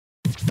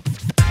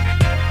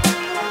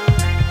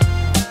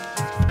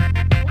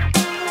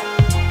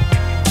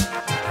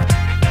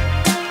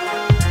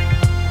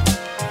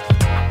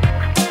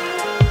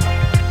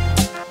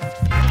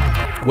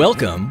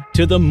Welcome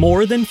to the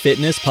More Than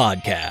Fitness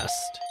podcast.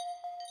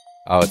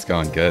 Oh, it's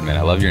going good, man.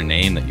 I love your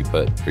name that you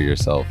put for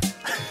yourself.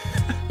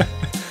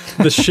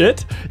 The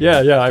shit?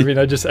 Yeah. I mean,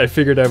 I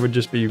figured I would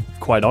just be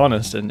quite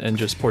honest and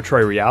just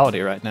portray reality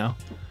right now.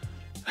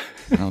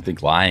 I don't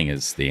think lying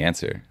is the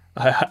answer.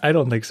 I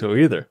don't think so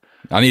either.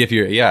 I mean, if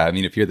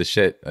you're the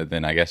shit,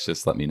 then I guess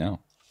just let me know.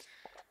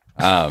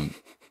 Yeah,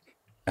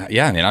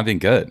 man, I've been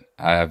good.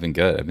 I've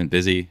been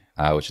busy,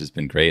 which has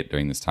been great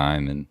during this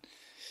time, and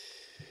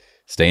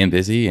staying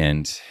busy.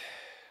 And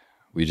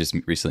we just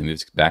recently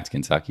moved back to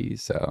Kentucky,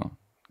 so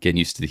getting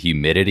used to the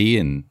humidity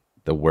and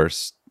the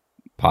worst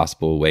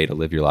possible way to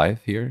live your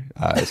life here,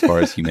 as far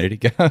as humidity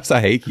goes. I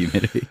hate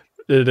humidity.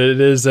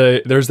 There's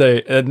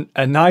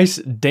a nice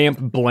damp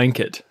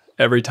blanket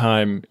every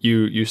time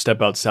you step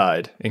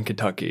outside in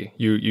Kentucky.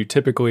 You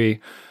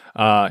typically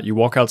you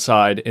walk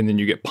outside and then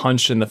you get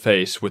punched in the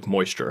face with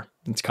moisture.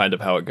 It's kind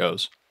of how it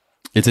goes.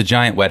 It's a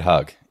giant wet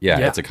hug. Yeah.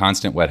 It's a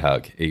constant wet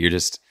hug. You're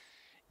just,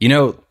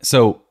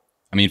 so,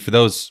 I mean, for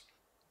those,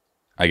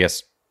 I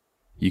guess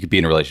you could be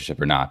in a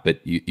relationship or not, but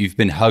you've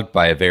been hugged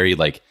by a very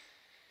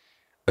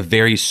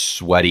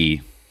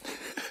sweaty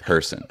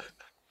person.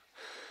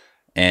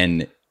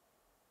 And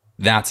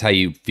that's how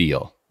you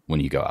feel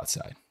when you go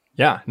outside.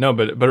 Yeah, no,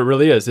 but it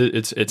really is.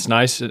 It's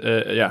nice.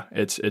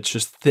 It's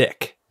just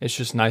thick. It's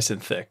just nice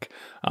and thick.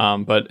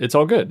 But it's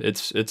all good.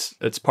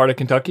 It's part of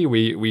Kentucky.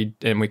 We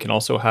can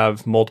also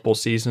have multiple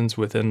seasons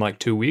within like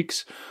 2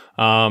 weeks,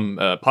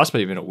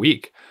 possibly even a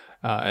week,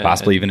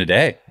 possibly even a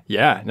day.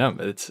 Yeah, no,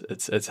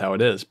 it's how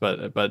it is.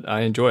 But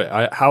I enjoy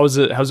it. How's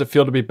it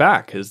feel to be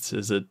back?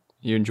 Is it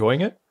you enjoying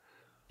it?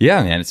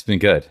 Yeah, man, it's been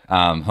good.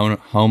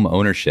 Home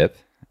ownership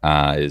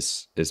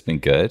has been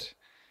good.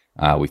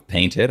 We've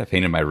painted. I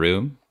painted my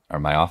room or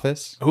my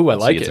office. Ooh, I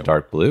like it. It's a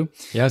dark blue.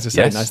 Yeah, I was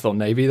gonna say, nice little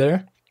navy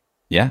there.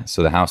 Yeah,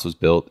 so the house was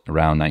built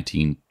around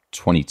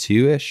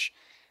 1922-ish,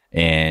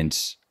 and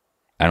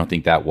I don't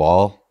think that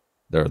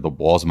the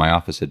walls of my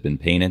office had been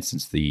painted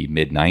since the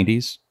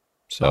mid-90s.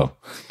 So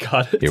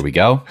got it. Here we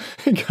go.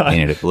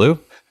 Painted it blue.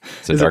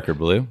 It's a darker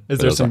blue. Is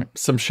there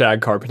some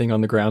shag carpeting on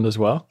the ground as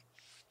well?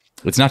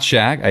 It's not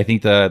shag. I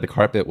think the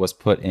carpet was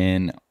put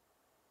in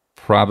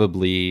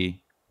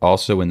probably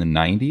also in the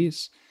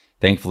 90s.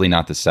 Thankfully,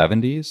 not the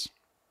 70s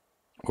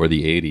or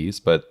the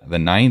 80s, but the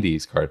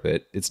 90s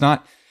carpet.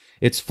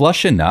 It's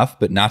flush enough,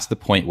 but not to the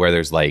point where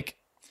there's like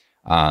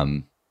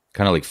kind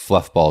of like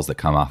fluff balls that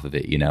come off of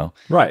it,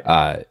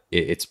 Right.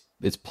 It's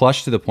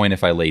plush to the point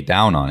if I lay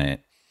down on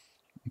it,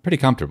 I'm pretty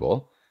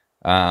comfortable.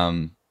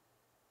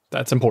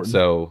 That's important.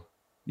 So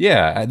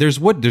yeah, there's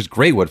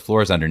great wood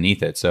floors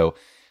underneath it. So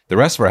the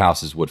rest of our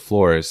house is wood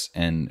floors,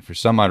 and for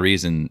some odd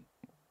reason,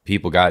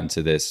 people got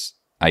into this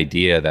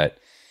idea that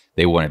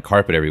they wanted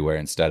carpet everywhere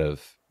instead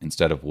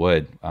of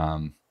wood.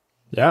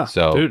 Yeah.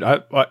 So, dude,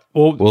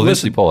 we'll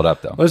eventually pull it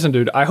up, though. Listen,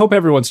 dude, I hope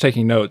everyone's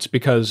taking notes,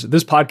 because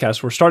this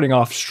podcast, we're starting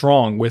off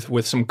strong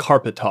with some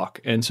carpet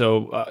talk. And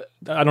so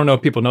I don't know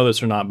if people know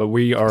this or not, but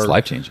It's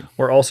life-changing.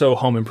 We're also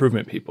home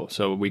improvement people.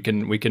 So we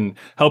can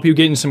help you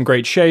get in some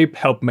great shape,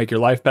 help make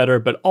your life better,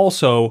 but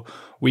also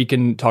we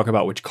can talk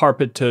about which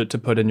carpet to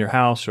put in your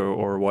house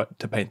or what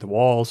to paint the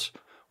walls.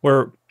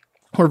 We're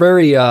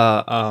very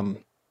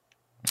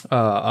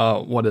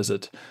what is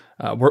it?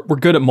 We're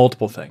good at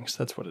multiple things.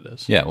 That's what it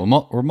is. Yeah,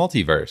 well, we're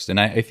multiversed,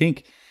 and I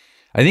think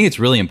it's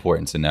really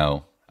important to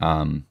know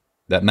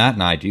that Matt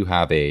and I do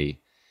have a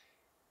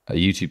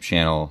YouTube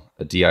channel,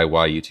 a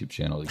DIY YouTube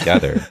channel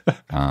together.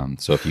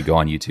 So if you go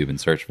on YouTube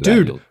and search for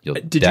that, you'll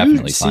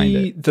definitely find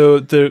it.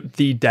 Did you see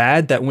the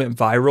dad that went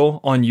viral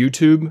on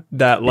YouTube?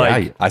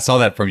 Yeah, I saw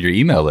that from your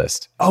email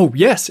list. Oh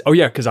yes,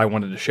 because I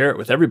wanted to share it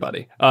with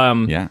everybody.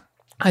 Yeah.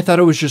 I thought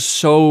it was just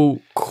so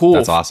cool.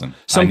 That's awesome.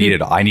 I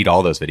need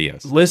all those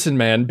videos. Listen,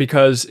 man,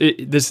 because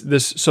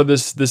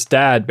this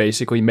dad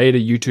basically made a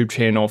YouTube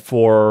channel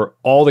for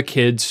all the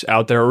kids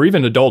out there, or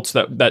even adults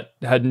that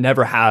had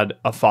never had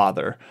a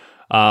father.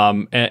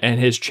 And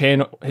his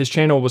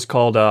channel was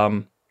called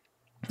what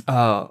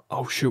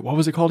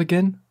was it called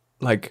again?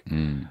 Like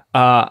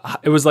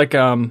it was like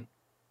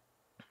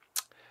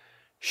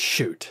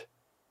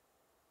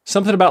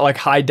something about like,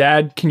 "Hi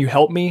Dad, can you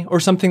help me?" or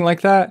something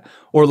like that.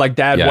 Or like,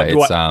 "Dad,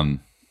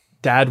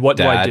 Dad, what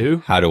do I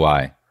do? How do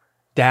I?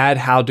 Dad,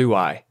 how do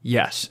I?"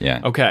 Yes.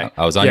 Yeah. Okay.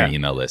 I was on your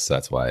email list, so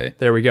that's why.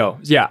 There we go.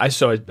 Yeah, I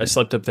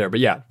slipped up there.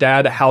 But yeah,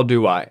 "Dad, how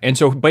do I?" And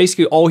so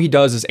basically all he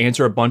does is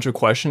answer a bunch of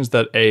questions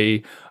that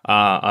a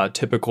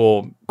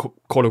typical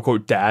quote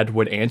unquote dad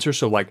would answer.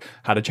 So like,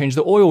 how to change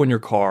the oil in your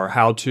car,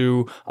 how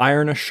to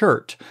iron a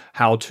shirt,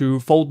 how to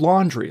fold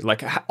laundry,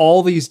 like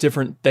all these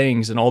different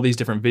things and all these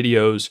different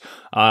videos.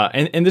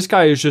 And this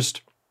guy is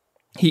just,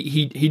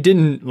 he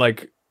didn't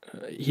like,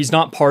 he's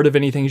not part of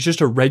anything. He's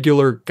just a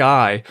regular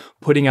guy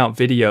putting out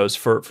videos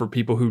for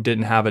people who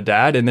didn't have a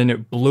dad. And then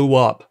it blew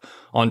up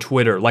on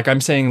Twitter. Like I'm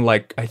saying,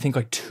 like I think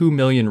like 2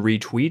 million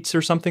retweets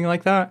or something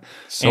like that.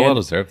 So well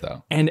deserved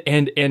though. And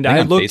I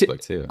I looked Facebook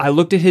at, too. I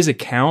looked at his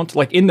account.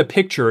 Like in the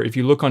picture, if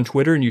you look on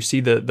Twitter and you see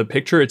the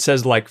picture, it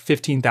says like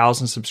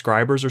 15,000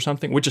 subscribers or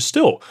something, which is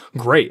still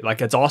great.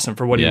 Like it's awesome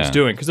for what he was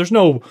doing because there's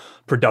no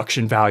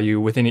production value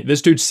with any.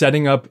 This dude's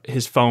setting up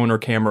his phone or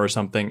camera or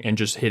something and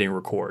just hitting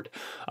record.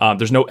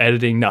 There's no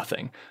editing,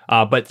 nothing.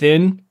 But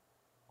then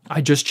I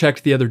just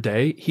checked the other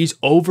day. He's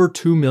over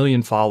 2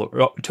 million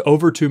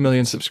over 2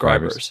 million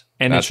subscribers.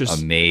 And that's it's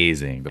just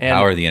amazing. The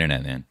power of the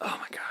internet, man. Oh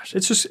my gosh.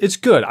 It's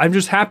good. I'm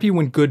just happy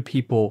when good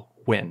people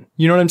win.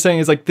 You know what I'm saying?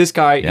 It's like this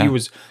guy, he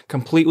was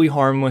completely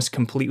harmless,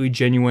 completely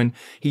genuine.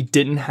 He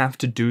didn't have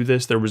to do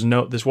this.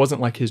 This wasn't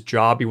like his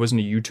job. He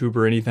wasn't a YouTuber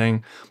or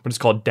anything, but it's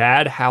called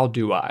Dad, How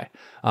Do I?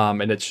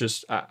 And it's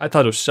just, I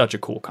thought it was such a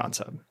cool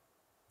concept.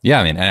 Yeah,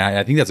 I mean, and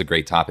I think that's a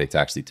great topic to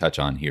actually touch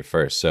on here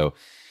first. So,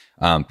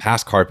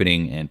 past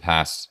carpeting and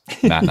past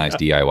Matt and I's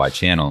DIY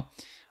channel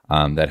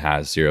that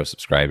has 0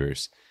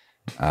 subscribers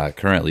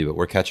currently, but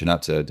we're catching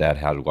up to Dad,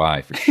 How Do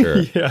I for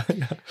sure. Yeah.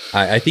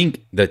 I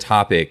think the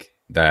topic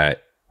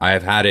that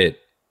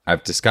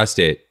I've discussed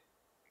it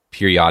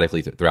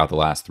periodically throughout the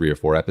last 3 or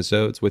 4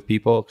 episodes with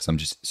people because I'm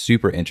just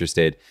super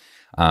interested.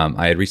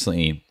 I've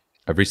recently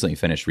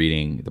finished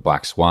reading The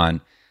Black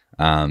Swan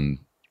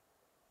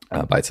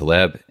by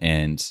Taleb,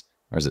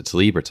 or is it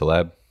Talib or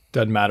Taleb?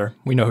 Doesn't matter.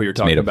 We know who you're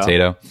talking about.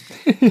 Tomato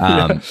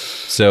potato.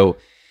 So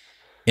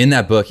in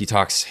that book, he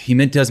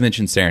does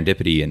mention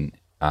serendipity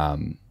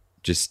and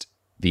just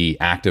the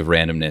act of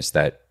randomness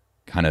that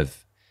kind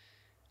of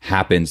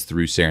happens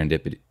through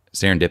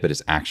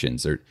serendipitous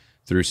actions or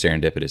through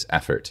serendipitous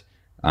effort,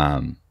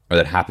 or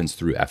that happens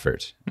through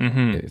effort,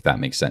 if that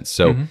makes sense.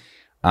 So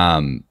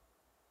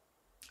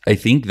I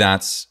think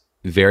that's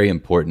very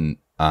important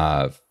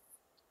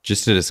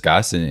just to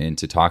discuss and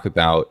to talk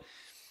about.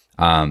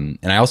 And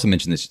I also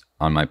mentioned this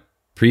on my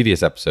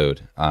previous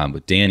episode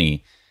with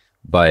Danny,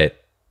 but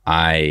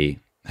I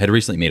had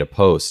recently made a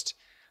post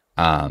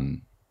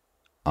on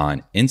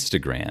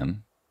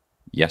Instagram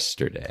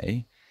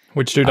yesterday.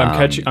 Which, dude,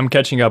 I'm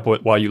catching up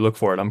with, while you look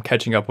for it, I'm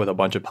catching up with a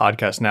bunch of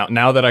podcasts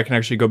now that I can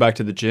actually go back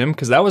to the gym,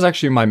 because that was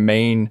actually my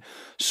main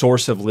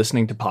source of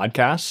listening to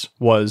podcasts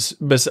was,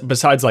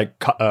 besides like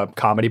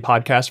comedy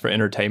podcasts for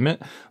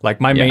entertainment,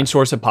 like my main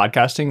source of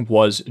podcasting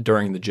was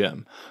during the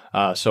gym.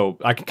 So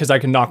because I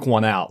can knock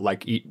one out,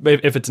 like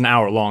if it's an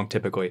hour long,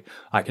 typically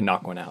I can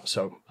knock one out.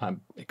 So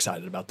I'm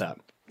excited about that.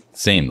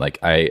 Same,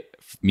 like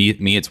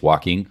me, it's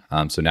walking.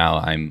 So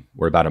now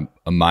we're about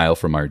a mile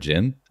from our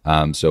gym.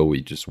 So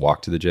we just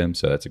walk to the gym.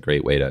 So that's a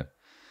great way to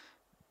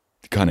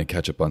kind of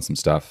catch up on some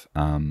stuff,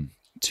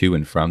 to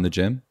and from the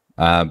gym.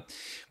 But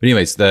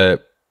anyways,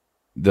 the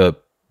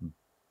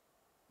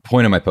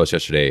point of my post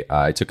yesterday,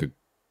 I took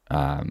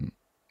a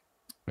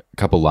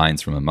couple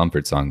lines from a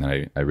Mumford song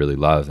that I really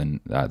love. And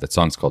that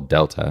song's called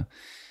Delta.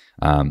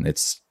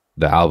 It's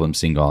the album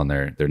single on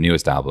their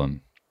newest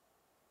album.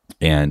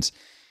 And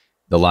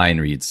the line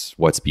reads,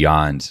 "What's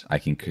beyond, I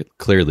can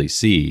clearly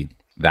see.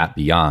 That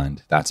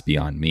beyond, that's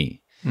beyond me."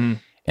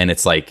 And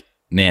it's like,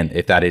 man,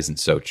 if that isn't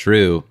so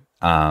true,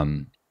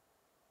 when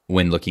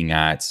looking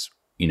at,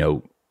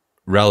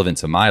 relevant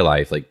to my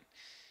life, like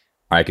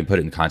I can put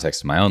it in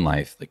context of my own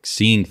life, like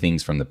seeing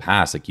things from the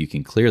past, like you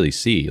can clearly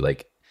see,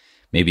 like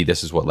maybe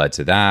this is what led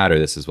to that, or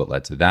this is what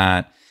led to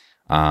that.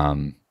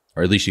 Or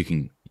at least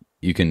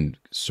you can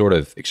sort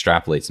of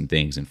extrapolate some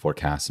things and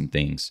forecast some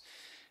things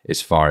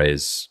as far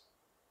as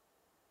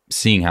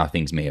seeing how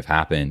things may have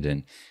happened.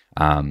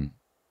 And,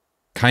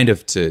 kind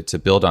of to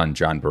build on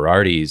John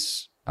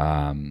Berardi's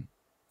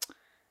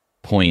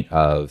point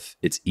of,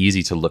 it's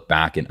easy to look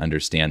back and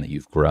understand that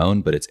you've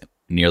grown, but it's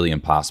nearly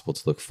impossible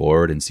to look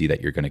forward and see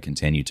that you're going to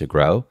continue to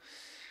grow.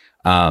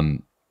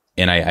 And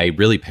I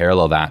really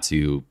parallel that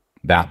to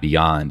that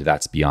beyond,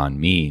 that's beyond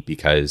me,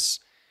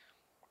 because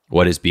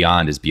what is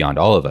beyond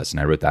all of us. And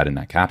I wrote that in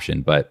that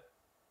caption, but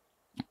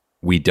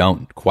we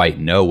don't quite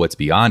know what's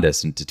beyond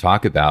us. And to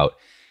talk about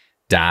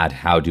Dad,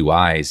 How Do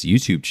I's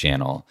YouTube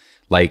channel,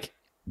 like,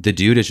 the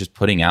dude is just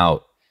putting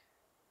out,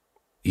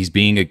 he's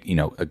being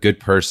a good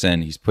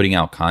person. He's putting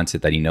out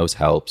content that he knows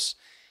helps,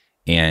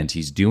 and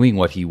he's doing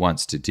what he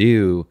wants to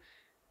do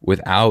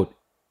without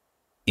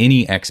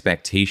any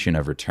expectation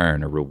of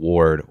return or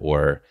reward,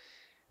 or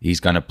he's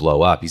going to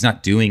blow up. He's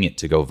not doing it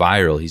to go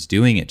viral. He's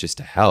doing it just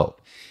to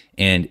help.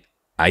 And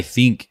I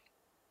think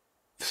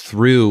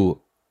through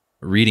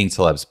reading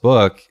Taleb's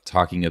book,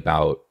 talking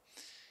about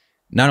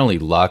not only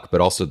luck,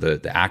 but also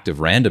the act of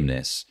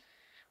randomness,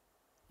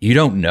 you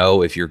don't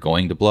know if you're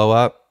going to blow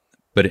up,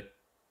 but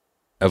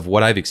of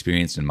what I've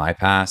experienced in my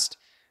past,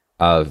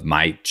 of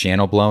my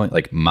channel blowing,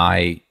 like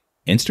my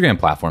Instagram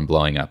platform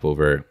blowing up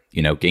over,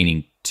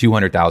 gaining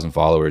 200,000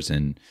 followers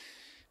in,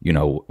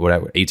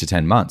 whatever, 8 to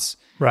 10 months.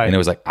 Right. And it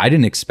was like, I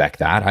didn't expect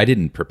that. I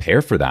didn't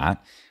prepare for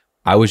that.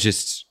 I was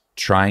just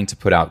trying to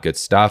put out good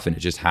stuff, and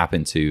it just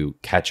happened to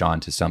catch on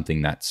to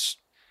something that's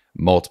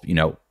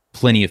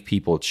plenty of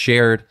people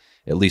shared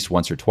at least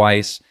once or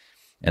twice.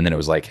 And then it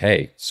was like,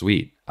 hey,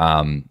 sweet.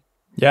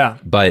 Yeah.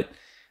 But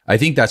I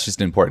think that's just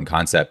an important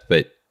concept,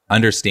 but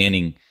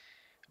understanding,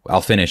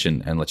 I'll finish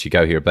and let you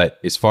go here. But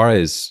as far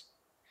as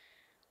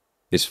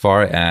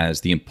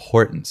the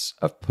importance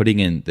of putting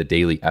in the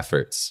daily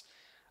efforts,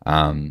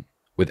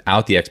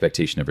 without the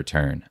expectation of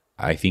return,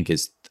 I think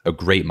is a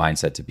great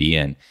mindset to be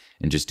in,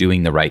 and just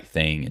doing the right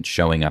thing and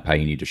showing up how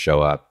you need to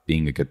show up,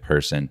 being a good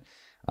person,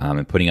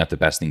 and putting out the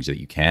best things that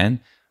you can,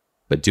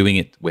 but doing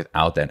it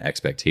without that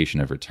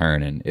expectation of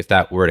return. And if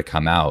that were to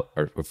come out,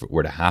 or if it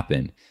were to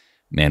happen,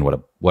 man,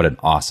 what an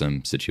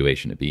awesome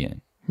situation to be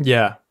in.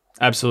 Yeah,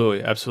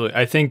 absolutely.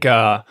 I think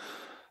I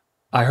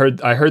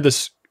heard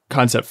this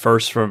concept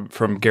first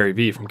from Gary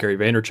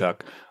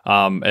Vaynerchuk.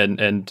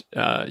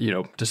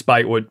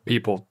 Despite what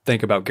people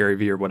think about Gary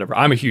Vee or whatever,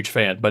 I'm a huge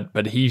fan,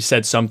 but he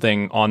said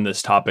something on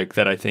this topic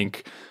that I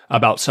think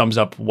about sums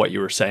up what you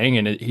were saying.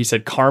 And he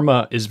said,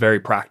 karma is very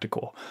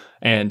practical.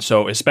 And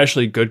so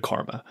especially good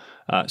karma.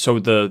 So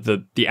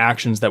the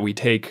actions that we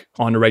take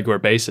on a regular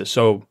basis.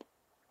 So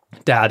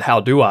Dad, how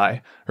do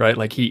I, right?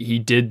 Like he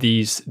did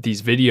these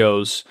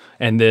videos,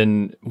 and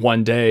then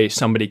one day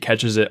somebody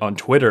catches it on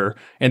Twitter,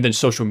 and then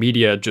social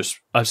media just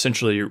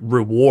essentially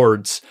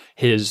rewards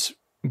his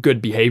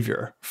good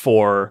behavior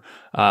for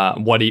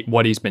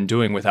what he's been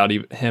doing without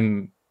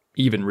him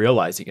even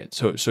realizing it.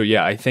 So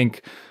yeah, I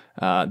think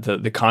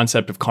the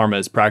concept of karma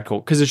is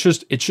practical, because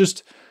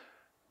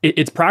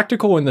it's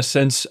practical in the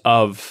sense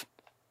of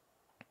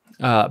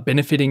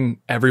benefiting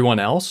everyone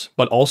else,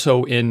 but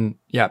also in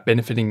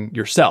benefiting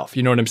yourself.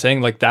 You know what I'm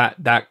saying? Like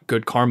that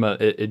good karma,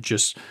 it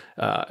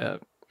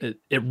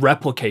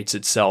replicates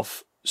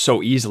itself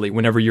so easily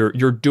whenever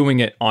you're doing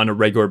it on a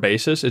regular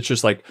basis. It's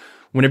just like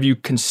whenever you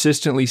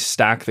consistently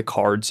stack the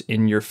cards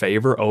in your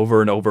favor over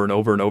and over and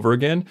over and over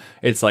again,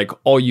 it's like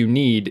all you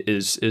need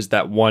is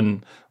that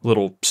one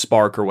little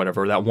spark or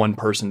whatever, that one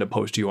person to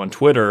post you on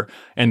Twitter,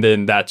 and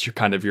then that's your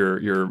kind of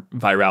your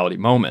virality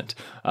moment.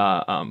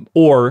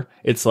 Or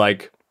it's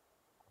like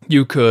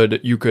you could,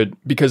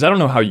 because I don't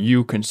know how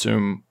you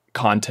consume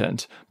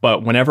content,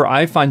 but whenever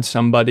I find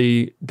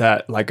somebody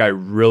that I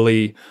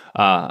really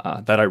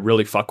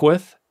fuck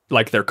with,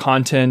 like their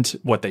content,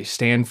 what they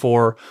stand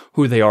for,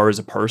 who they are as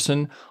a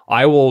person,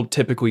 I will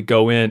typically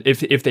go in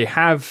if they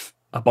have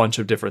a bunch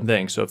of different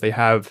things. So if they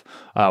have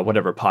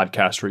whatever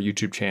podcast or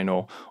YouTube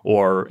channel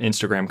or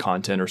Instagram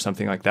content or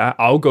something like that,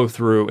 I'll go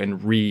through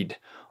and read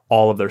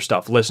all of their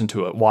stuff, listen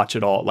to it, watch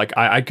it all. Like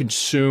I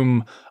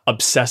consume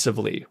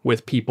obsessively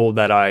with people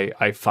that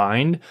I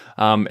find,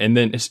 and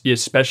then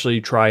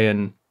especially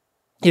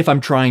if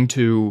I'm trying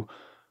to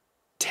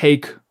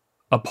take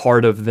a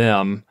part of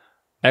them,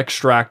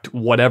 extract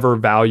whatever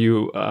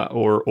value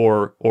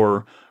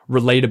or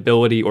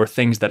relatability or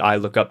things that I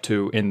look up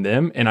to in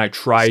them, and I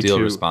try to steal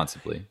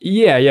responsibly.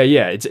 Yeah.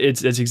 It's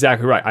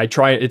exactly right.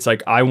 It's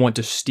like I want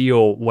to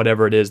steal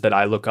whatever it is that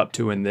I look up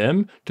to in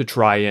them to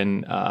try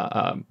and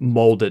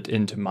mold it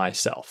into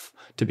myself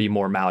to be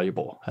more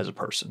malleable as a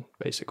person,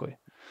 basically.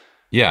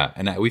 Yeah,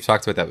 and we've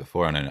talked about that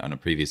before on a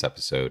previous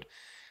episode.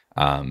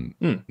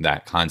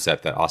 That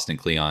concept, that Austin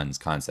Kleon's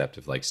concept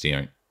of like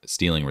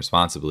stealing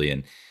responsibly,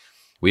 and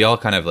we all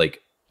kind of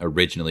like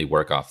originally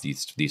work off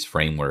these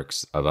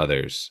frameworks of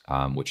others,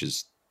 which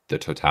is the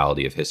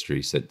totality of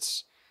history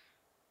since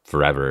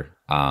forever,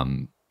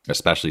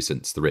 especially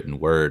since the written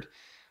word,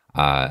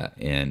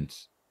 and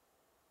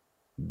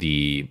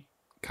the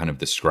kind of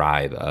the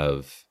scribe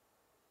of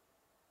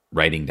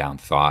writing down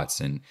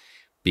thoughts and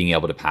being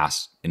able to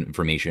pass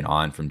information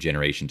on from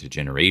generation to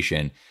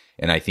generation.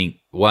 And I think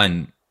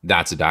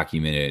that's a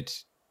documented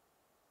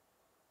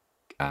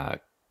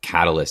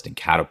catalyst and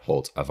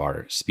catapult of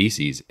our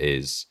species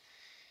is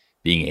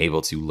being able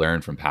to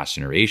learn from past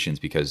generations,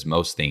 because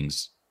most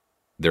things,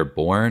 they're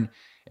born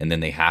and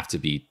then they have to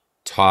be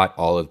taught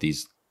all of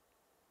these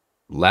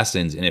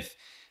lessons. And if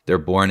they're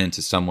born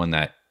into someone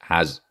that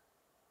has,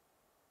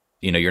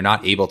 you're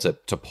not able to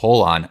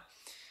pull on,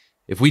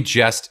 if we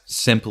just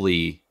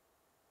simply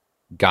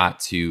got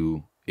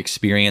to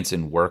experience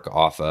and work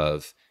off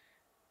of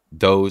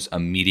those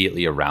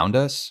immediately around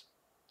us,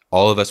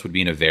 all of us would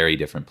be in a very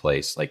different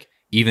place. Like,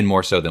 even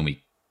more so than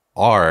we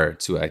are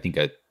to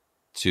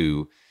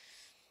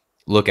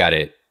look at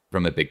it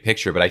from a big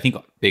picture. But I think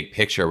big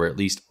picture, we're at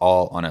least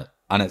all on a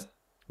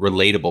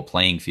relatable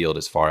playing field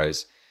as far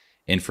as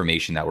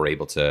information that we're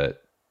able to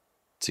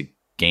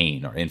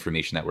gain, or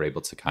information that we're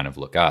able to kind of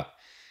look up.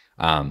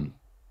 And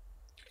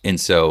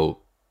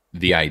so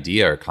the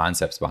idea or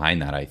concepts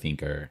behind that, I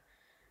think are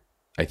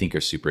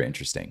super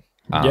interesting.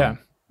 Yeah.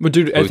 But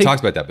dude, we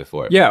talked about that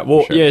before. Yeah,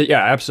 well, sure.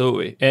 yeah,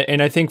 absolutely.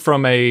 And I think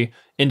from a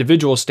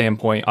individual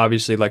standpoint,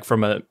 obviously, like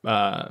from a,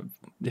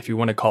 if you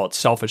want to call it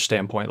selfish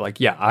standpoint, like,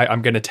 yeah,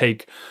 I'm going to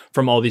take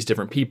from all these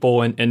different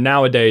people. And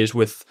nowadays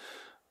with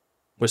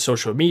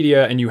social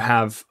media, and you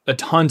have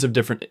tons of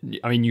different,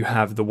 you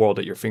have the world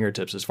at your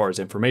fingertips as far as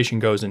information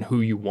goes and who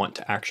you want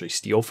to actually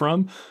steal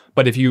from.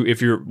 But if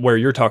you're where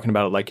you're talking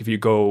about, like if you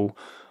go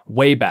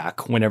way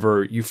back,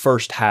 whenever you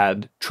first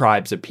had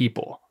tribes of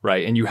people,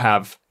 right? And you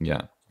have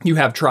you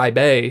have tribe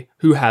A,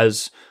 who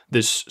has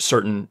this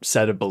certain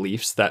set of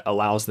beliefs that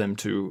allows them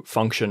to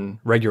function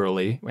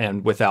regularly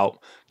and without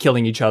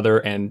killing each other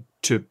and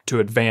to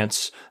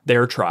advance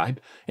their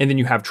tribe. And then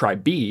you have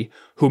tribe B,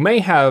 who may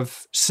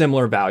have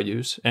similar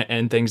values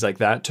and things like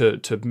that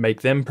to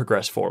make them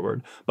progress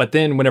forward. But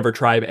then whenever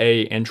tribe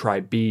A and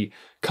tribe B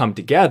come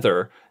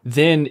together,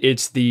 then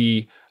it's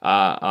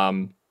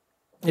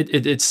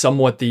it's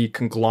somewhat the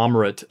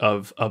conglomerate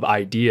of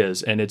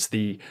ideas, and it's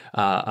the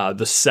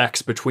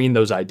sex between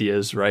those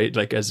ideas, right?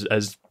 Like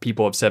as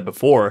people have said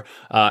before,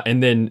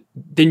 and then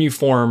you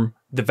form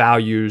the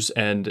values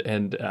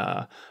and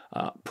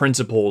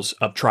principles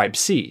of tribe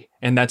C,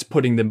 and that's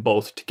putting them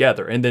both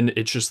together. And then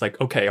it's just like,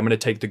 okay, I'm going to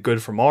take the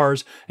good from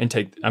ours and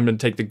I'm going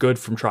to take the good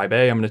from tribe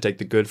A, I'm going to take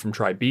the good from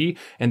tribe B,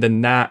 and then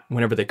that,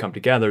 whenever they come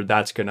together,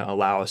 that's going to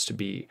allow us to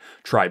be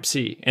tribe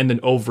C. And then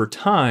over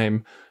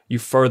time, you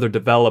further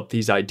develop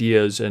these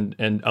ideas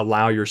and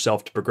allow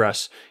yourself to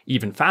progress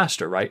even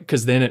faster, right?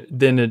 Because then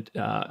it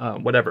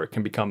whatever, it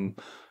can become,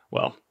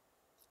 well,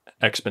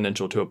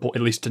 exponential to a point,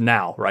 at least to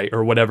now, right?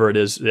 Or whatever it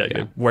is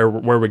where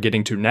we're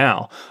getting to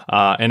now.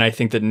 And I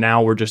think that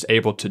now we're just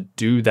able to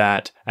do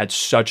that at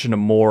such a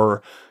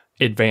more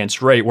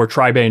advanced rate, where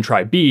tribe A and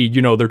tribe B,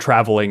 they're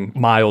traveling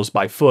miles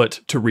by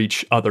foot to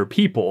reach other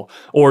people,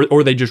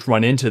 or they just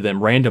run into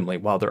them randomly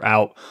while they're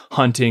out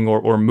hunting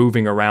or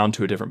moving around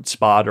to a different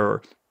spot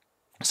or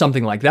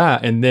something like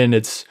that. And then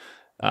it's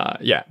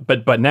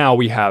but now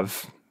we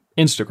have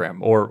Instagram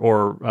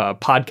or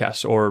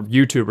podcasts or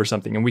YouTube or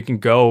something, and we can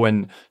go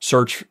and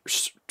search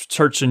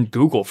in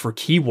Google for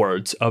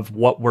keywords of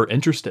what we're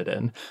interested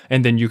in,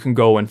 and then you can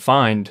go and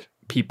find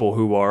people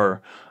who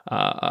are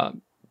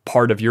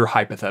part of your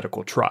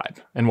hypothetical tribe.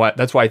 And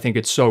that's why I think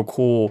it's so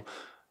cool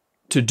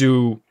to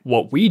do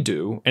what we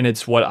do, and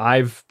it's what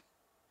I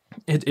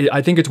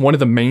think it's one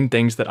of the main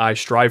things that I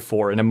strive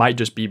for. And it might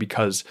just be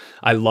because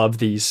I love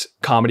these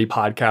comedy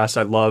podcasts.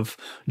 I love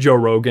Joe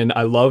Rogan.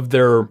 I love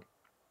their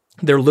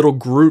little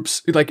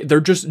groups. Like, they're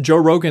just Joe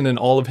Rogan and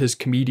all of his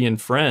comedian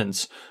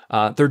friends.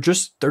 They're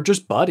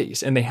just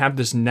buddies, and they have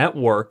this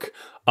network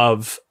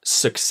of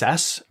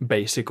success,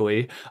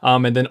 basically.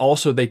 And then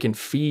also they can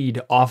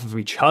feed off of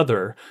each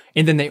other.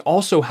 And then they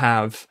also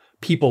have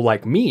people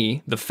like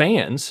me, the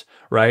fans,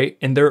 right?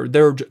 And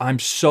I'm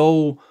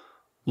so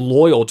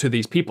loyal to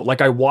these people. Like,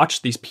 I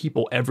watch these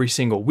people every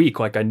single week.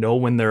 Like, I know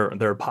when their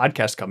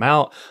podcasts come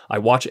out, I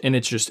watch it, and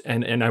it's just,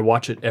 and I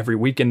watch it every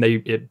week, and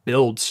it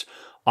builds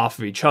off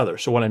of each other.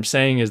 So what I'm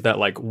saying is that,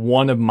 like,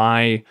 one of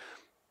my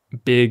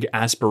big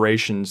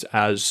aspirations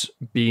as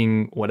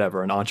being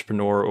whatever, an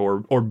entrepreneur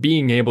or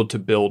being able to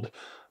build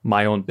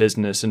my own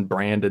business and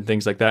brand and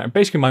things like that, and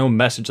basically my own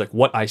message, like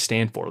what I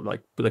stand for,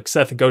 like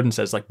Seth Godin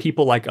says, like,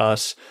 people like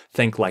us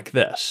think like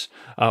this,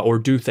 or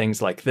do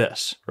things like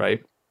this,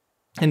 right?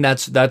 And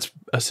that's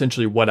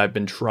essentially what I've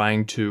been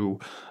trying to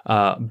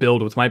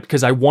build with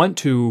because I want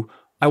to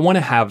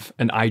have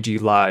an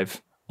IG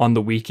live on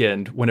the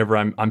weekend whenever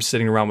I'm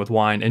sitting around with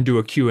wine and do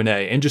a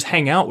Q&A and just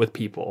hang out with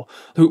people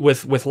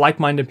with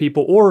like-minded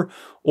people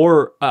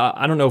or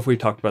I don't know if we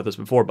talked about this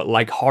before, but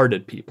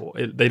like-hearted people.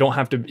 They don't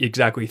have to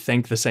exactly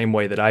think the same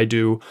way that I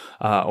do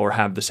or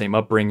have the same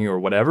upbringing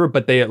or whatever,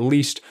 but they at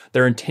least,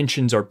 their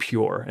intentions are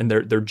pure and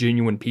they're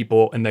genuine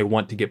people and they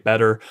want to get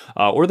better,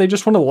 or they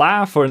just want to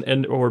laugh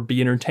or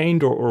be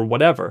entertained or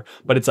whatever.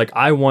 But it's like,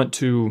 I would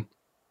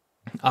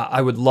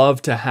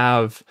love to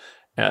have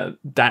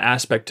that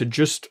aspect, to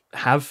just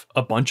have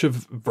a bunch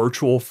of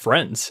virtual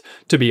friends,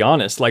 to be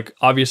honest, like,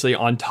 obviously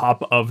on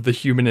top of the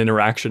human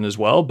interaction as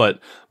well.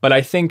 But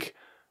I think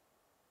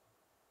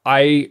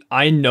I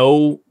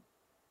know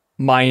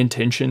my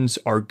intentions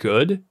are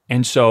good.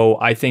 And so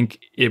I think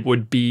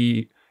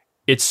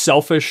it's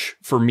selfish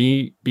for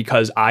me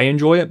because I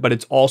enjoy it, but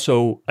it's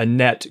also a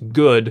net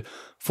good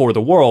for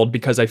the world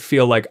because I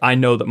feel like I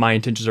know that my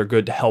intentions are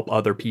good to help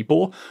other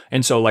people.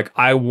 And so, like,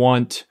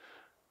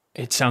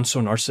 it sounds so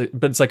narcissistic,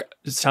 but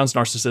it sounds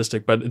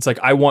narcissistic, but it's like,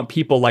 I want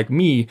people like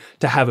me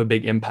to have a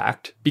big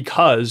impact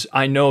because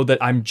I know that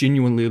I'm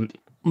genuinely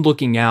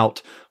looking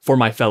out for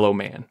my fellow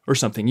man or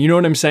something. You know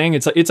what I'm saying?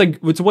 It's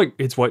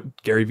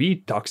what Gary Vee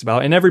talks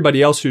about, and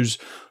everybody else who's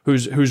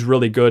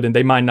really good, and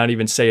they might not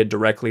even say it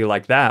directly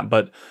like that,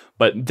 but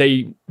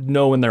they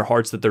know in their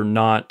hearts that they're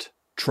not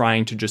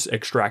trying to just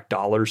extract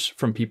dollars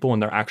from people,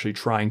 and they're actually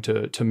trying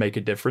to make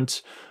a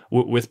difference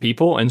with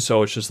people. And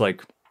so it's just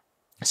like,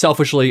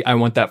 selfishly, I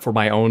want that for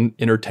my own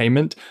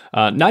entertainment,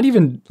 not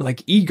even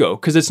like ego,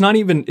 because it's not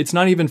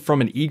even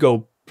from an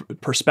ego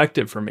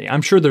perspective for me.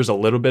 I'm sure there's a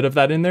little bit of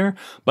that in there,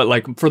 but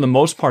like, for the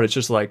most part, it's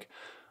just like,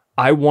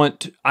 I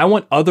want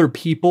other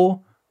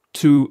people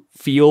to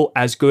feel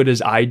as good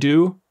as I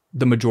do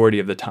the majority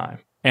of the time.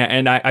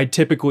 And I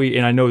typically,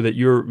 and I know that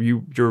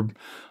you're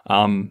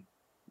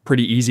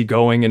pretty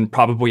easygoing and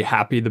probably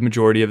happy the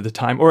majority of the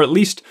time, or at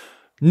least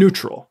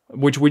neutral,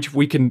 which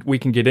we can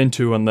get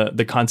into on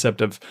the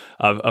concept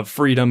of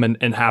freedom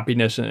and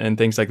happiness and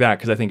things like that,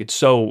 because I think it's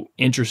so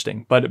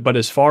interesting. But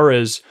as far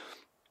as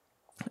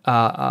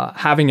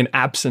having an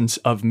absence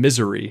of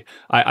misery.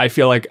 I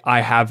feel like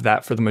I have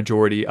that for the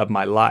majority of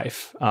my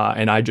life.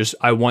 And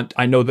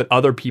I know that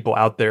other people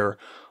out there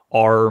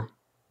are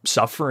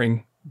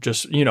suffering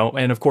just,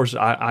 and of course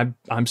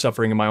I'm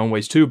suffering in my own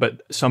ways too,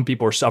 but some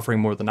people are suffering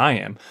more than I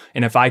am.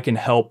 And if I can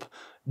help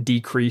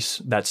decrease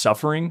that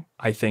suffering,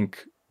 I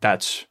think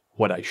that's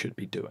what I should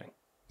be doing.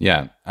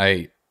 Yeah.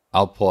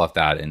 I'll pull off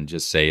that and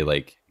just say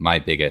like my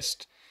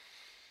biggest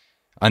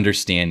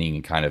understanding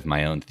and kind of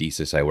my own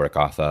thesis I work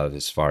off of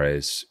as far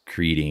as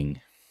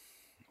creating,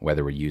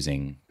 whether we're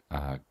using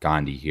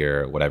Gandhi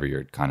here, whatever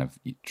you're kind of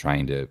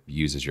trying to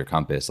use as your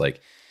compass,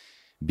 like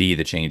be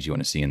the change you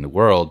want to see in the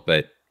world,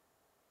 but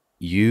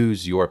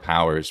use your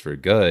powers for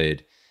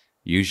good,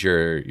 use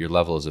your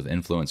levels of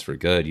influence for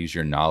good, use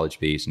your knowledge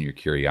base and your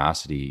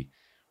curiosity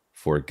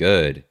for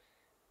good.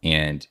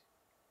 And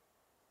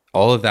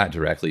all of that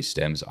directly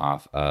stems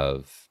off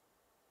of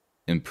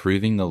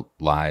improving the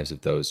lives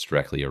of those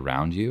directly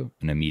around you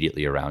and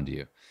immediately around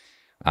you.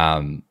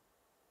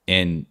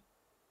 And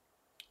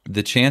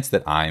the chance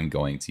that I'm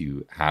going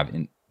to have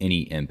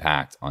any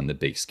impact on the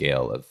big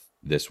scale of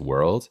this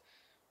world,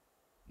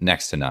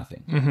 next to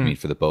nothing. I mean,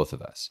 for the both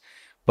of us.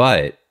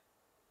 But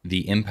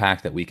the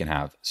impact that we can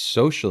have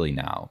socially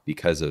now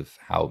because of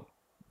how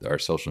our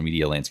social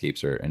media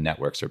landscapes and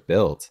networks are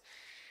built,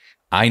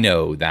 I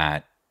know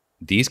that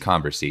these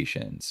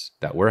conversations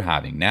that we're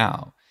having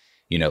now,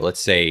 let's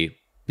say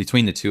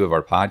between the two of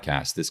our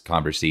podcasts, this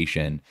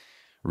conversation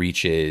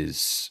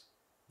reaches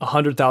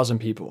 100,000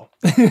 people.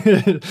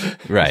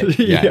 Right.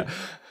 Yeah.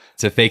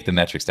 To fake the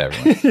metrics to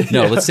everyone.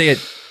 No, let's say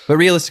it. But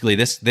realistically,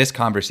 this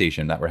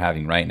conversation that we're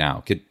having right now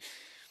could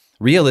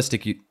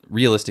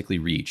realistically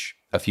reach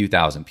a few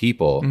thousand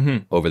people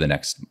over the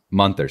next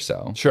month or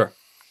so. Sure.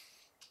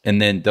 And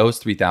then those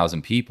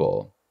 3,000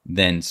 people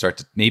then start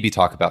to maybe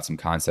talk about some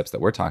concepts that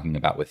we're talking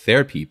about with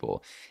their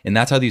people. And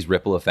that's how these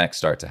ripple effects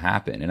start to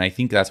happen. And I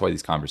think that's why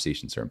these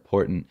conversations are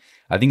important.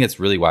 I think that's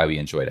really why we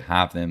enjoy to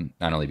have them,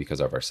 not only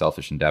because of our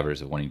selfish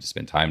endeavors of wanting to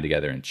spend time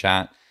together and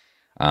chat,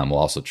 while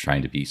also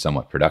trying to be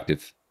somewhat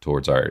productive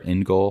towards our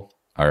end goal,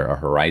 our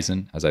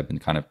horizon, as we've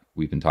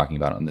been talking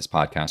about on this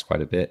podcast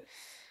quite a bit,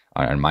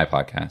 on my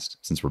podcast,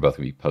 since we're both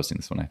going to be posting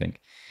this one, I think.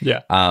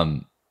 Yeah.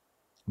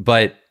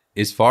 But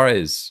as far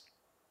as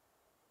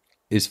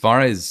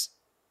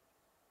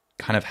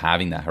kind of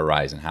having that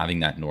horizon,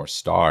 having that North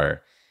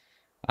Star,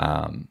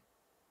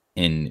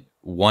 in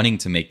wanting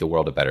to make the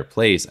world a better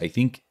place, I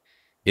think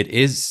there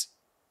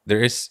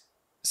is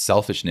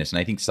selfishness. And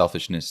I think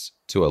selfishness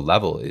to a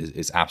level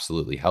is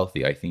absolutely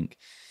healthy. I think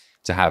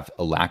to have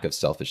a lack of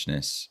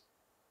selfishness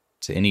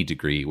to any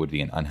degree would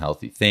be an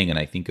unhealthy thing. And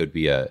I think it would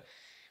be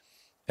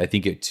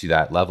to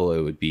that level,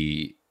 it would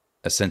be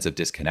a sense of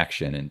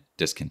disconnection and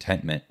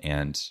discontentment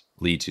and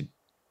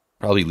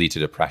probably lead to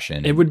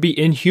depression. It would be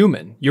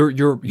inhuman.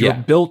 You're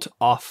built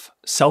off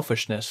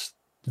selfishness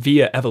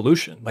via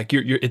evolution. Like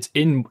it's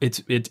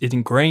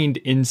ingrained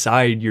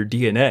inside your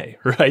DNA,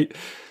 right?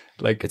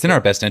 Like it's in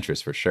our best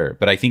interest for sure.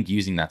 But I think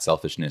using that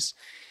selfishness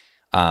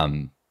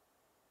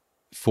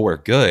for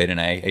good, and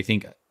I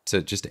think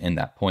to end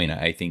that point,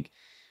 I think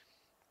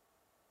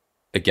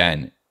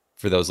again,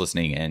 for those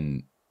listening,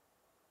 and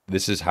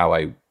this is how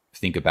I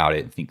think about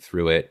it and think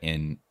through it,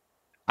 and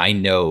I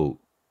know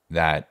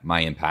that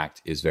my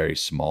impact is very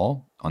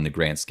small on the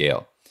grand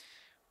scale.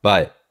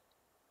 But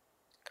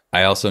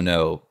I also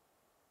know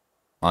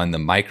on the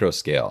micro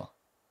scale,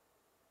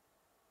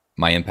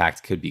 my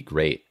impact could be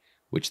great,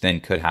 which then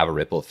could have a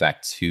ripple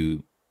effect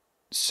to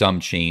some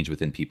change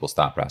within people's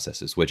thought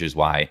processes, which is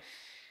why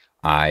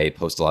I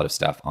post a lot of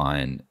stuff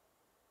on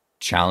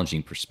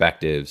challenging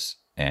perspectives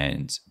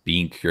and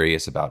being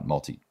curious about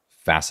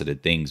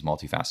multifaceted things,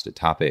 multifaceted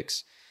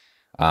topics.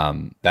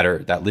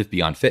 That live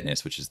beyond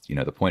fitness, which is,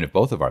 the point of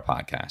both of our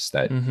podcasts,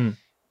 that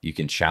you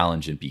can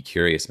challenge and be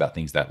curious about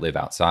things that live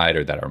outside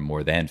or that are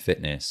more than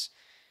fitness.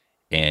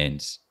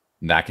 And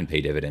that can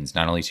pay dividends,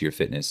 not only to your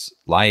fitness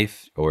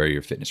life or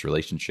your fitness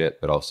relationship,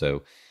 but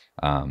also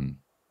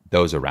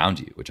those around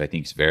you, which I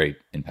think is very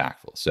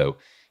impactful. So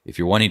if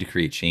you're wanting to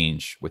create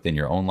change within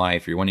your own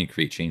life, or you're wanting to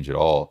create change at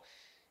all,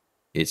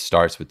 it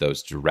starts with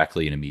those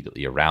directly and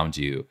immediately around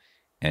you.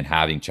 And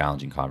having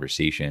challenging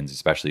conversations,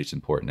 especially it's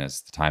important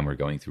as the time we're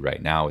going through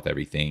right now with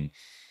everything.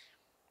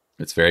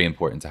 It's very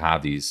important to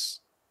have these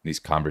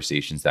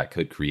conversations that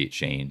could create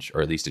change,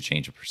 or at least a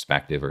change of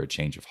perspective or a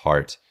change of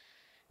heart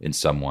in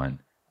someone,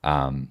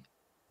 and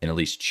at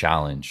least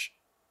challenge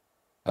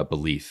a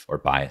belief or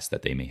bias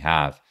that they may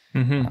have.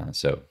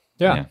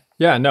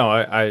 Yeah, no,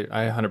 I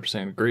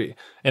 100% agree.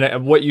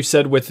 And what you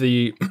said with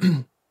the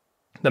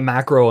the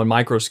macro and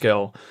micro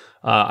scale,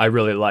 I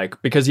really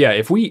like, because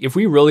if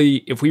we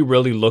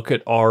really look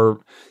at our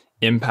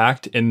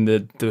impact in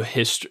the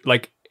history,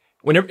 like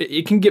whenever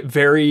it can get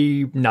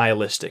very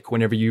nihilistic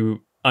whenever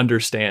you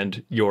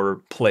understand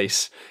your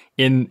place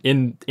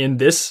in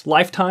this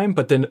lifetime,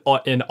 but then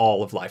in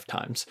all of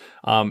lifetimes.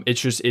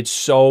 It's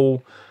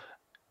so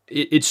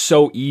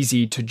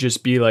easy to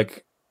just be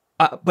like,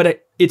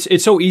 but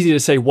it's so easy to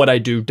say what I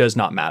do does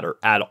not matter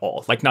at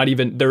all. Like not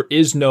even, there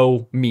is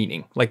no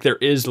meaning. Like there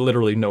is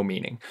literally no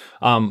meaning.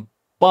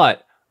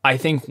 But I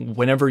think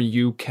whenever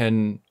you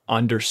can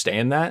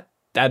understand that,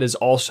 that is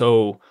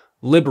also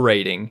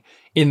liberating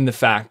in the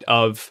fact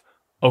of,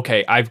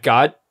 okay, I've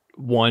got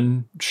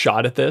one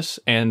shot at this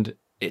and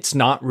it's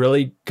not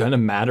really gonna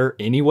matter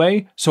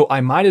anyway. So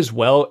I might as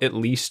well at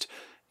least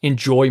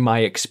enjoy my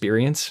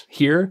experience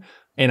here.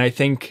 And I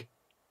think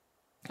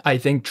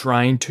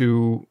trying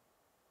to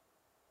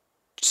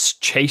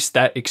chase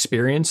that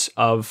experience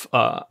of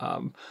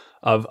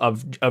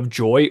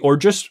joy or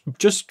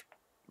just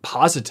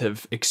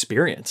positive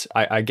experience,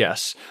 I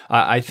guess,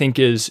 I think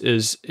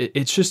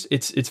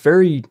it's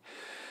very,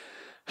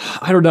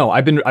 I don't know.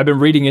 I've been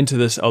reading into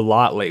this a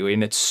lot lately,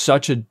 and it's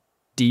such a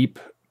deep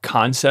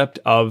concept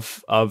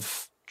of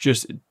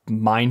just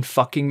mind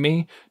fucking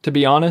me, to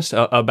be honest,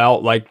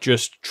 about like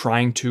just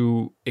trying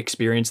to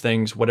experience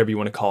things, whatever you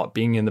want to call it,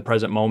 being in the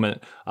present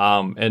moment.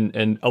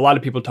 And a lot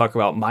of people talk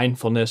about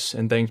mindfulness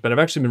and things, but I've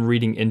actually been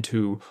reading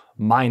into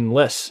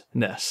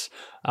mindlessness,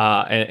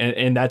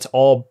 and that's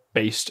all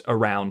based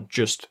around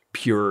just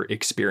pure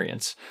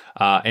experience,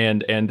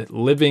 and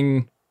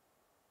living.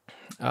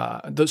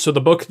 So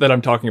the book that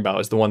I'm talking about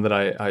is the one that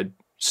I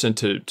sent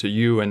to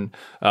you and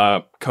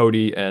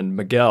Cody and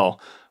Miguel,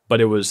 but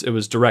it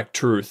was Direct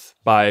Truth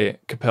by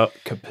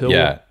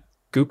Kapil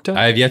Gupta.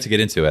 I have yet to get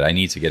into it. I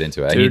need to get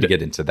into it. Dude, I need to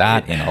get into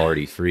that and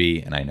Already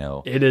Free, and I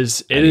know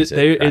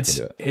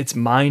it's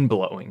mind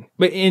blowing.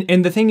 But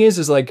and the thing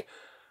is like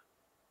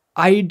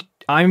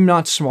I'm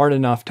not smart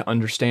enough to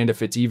understand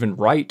if it's even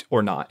right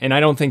or not, and I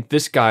don't think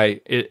this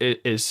guy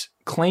is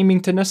claiming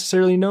to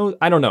necessarily know.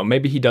 I don't know.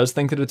 Maybe he does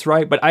think that it's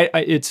right, but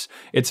it's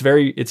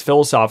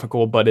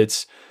philosophical, but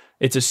it's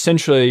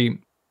essentially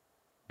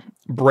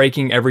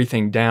breaking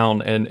everything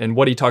down. And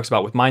what he talks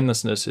about with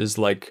mindlessness is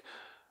like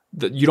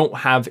that you don't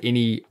have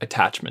any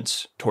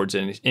attachments towards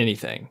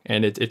anything.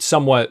 And it's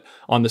somewhat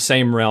on the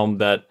same realm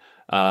that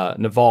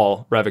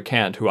Naval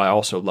Ravikant, who I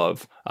also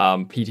love,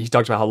 he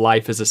talks about how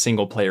life is a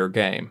single player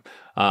game,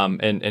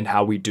 and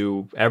how we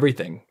do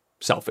everything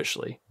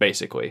selfishly,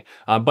 basically.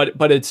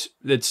 But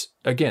it's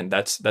again,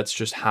 that's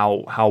just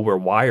how we're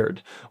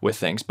wired with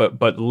things.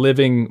 But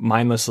living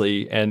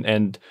mindlessly,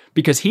 and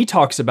because he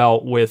talks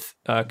about with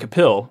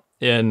Kapil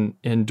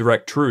in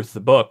Direct Truth, the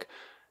book,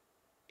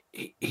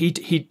 he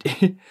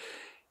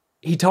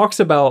talks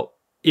about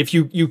if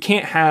you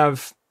can't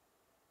have,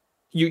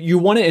 you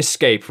want to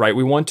escape, right?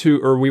 We want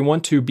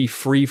to be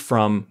free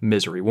from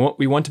misery.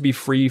 We want to be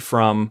free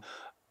from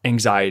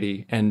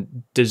anxiety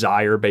and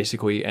desire,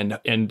 basically, and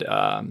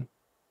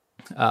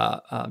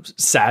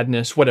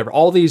sadness, whatever,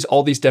 all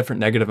these different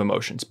negative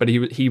emotions. But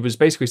he was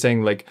basically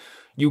saying like,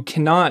 you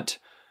cannot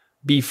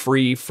be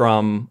free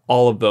from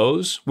all of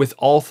those with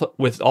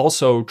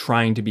also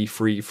trying to be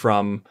free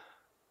from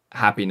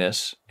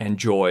happiness and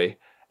joy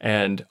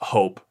and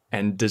hope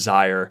and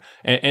desire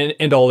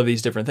and all of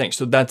these different things.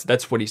 So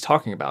that's what he's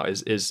talking about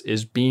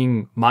is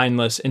being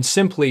mindless and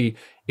simply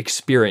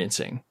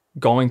experiencing,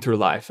 going through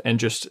life, and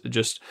just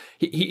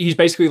he's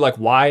basically like,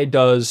 why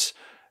does,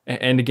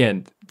 and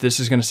again, this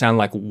is going to sound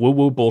like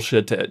woo-woo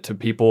bullshit to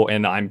people,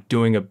 and I'm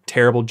doing a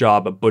terrible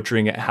job of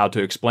butchering it, how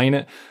to explain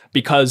it,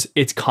 because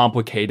it's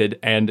complicated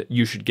and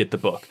you should get the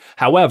book.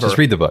 However, just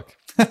read the book.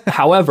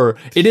 However,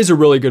 it is a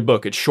really good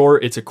book. It's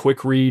short, it's a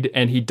quick read,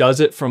 and he does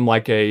it from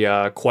like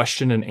a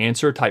question and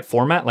answer type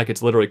format. Like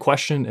it's literally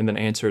question and then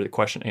answer, the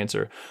question,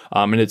 answer.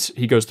 And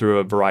he goes through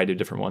a variety of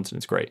different ones, and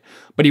it's great.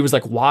 But he was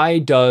like, why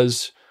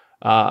does,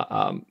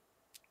 well,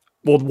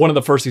 one of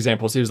the first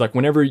examples, he was like,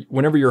 whenever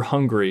you're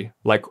hungry,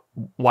 like,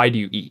 why do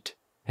you eat?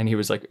 And he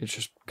was like, it's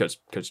just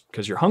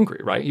because you're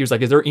hungry, right? He was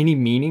like, is there any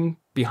meaning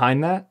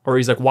behind that? Or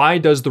he's like, why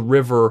does the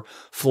river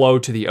flow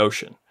to the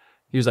ocean?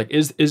 He was like,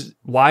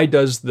 why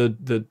does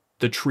the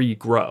tree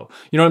grow?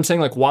 You know what I'm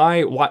saying? Like,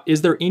 why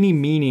is there any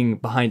meaning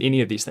behind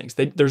any of these things?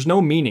 There's no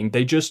meaning.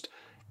 It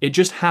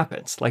just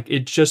happens. Like,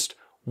 it just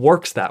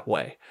works that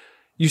way.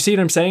 You see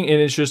what I'm saying? And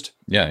it's just,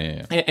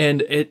 yeah.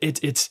 And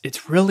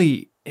it's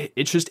really,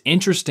 it's just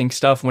interesting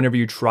stuff whenever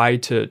you try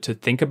to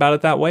think about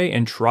it that way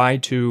and try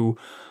to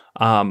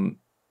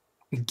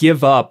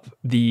give up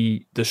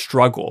the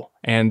struggle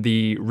and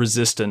the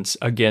resistance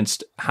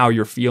against how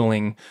you're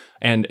feeling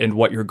and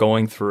what you're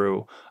going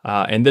through.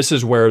 And this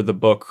is where the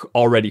book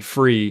Already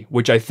Free,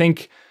 which I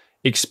think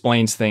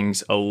explains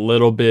things a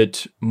little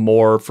bit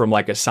more from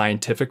like a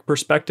scientific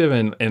perspective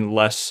and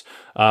less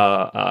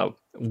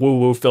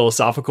woo-woo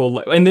philosophical.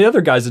 And the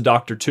other guy's a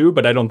doctor too,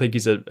 but I don't think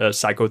he's a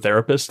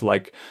psychotherapist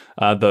like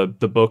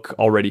the book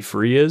Already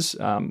Free is.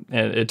 And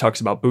it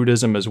talks about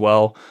Buddhism as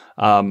well.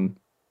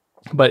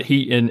 But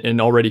he in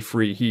Already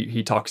Free,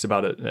 he talks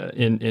about it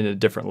in a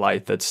different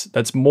light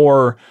that's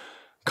more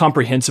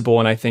comprehensible,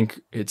 and I think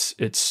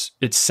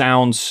it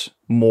sounds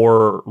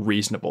more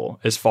reasonable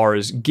as far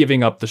as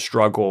giving up the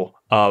struggle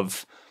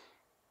of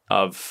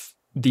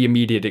the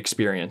immediate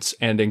experience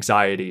and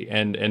anxiety,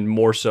 and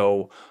more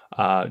so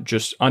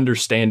just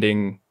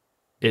understanding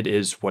it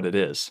is what it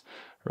is.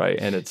 Right.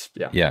 And it's,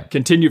 Yeah.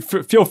 Continue.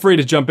 Feel free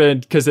to jump in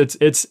because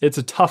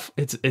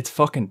it's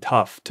fucking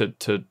tough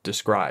to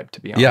describe,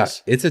 to be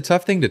honest. Yeah. It's a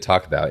tough thing to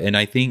talk about. And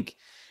I think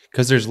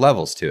because there's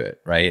levels to it,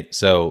 right?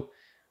 So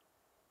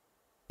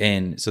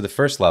the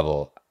first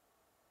level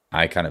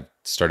I kind of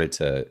started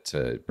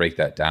to break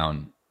that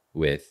down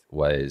with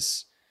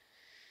was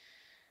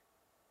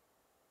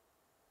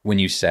when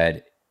you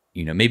said,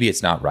 maybe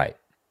it's not right.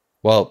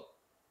 Well,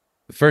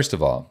 first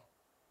of all,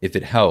 if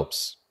it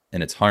helps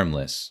and it's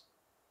harmless,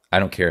 I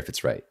don't care if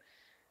it's right.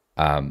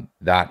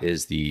 That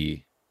is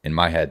in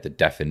my head, the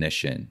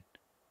definition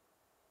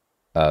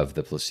of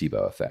the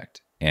placebo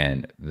effect.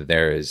 And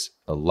there is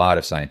a lot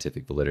of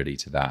scientific validity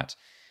to that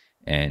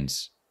and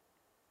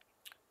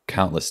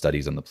countless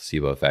studies on the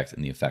placebo effect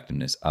and the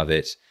effectiveness of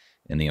it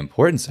and the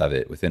importance of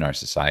it within our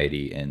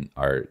society and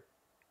our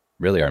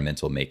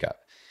mental makeup.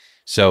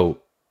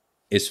 So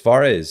as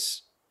far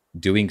as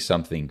doing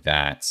something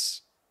that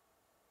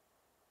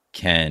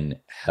can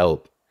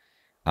help,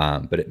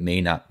 but it may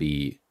not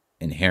be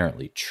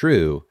inherently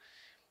true,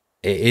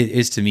 it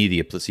is to me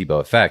the placebo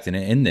effect. And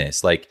in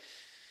this, like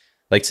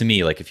to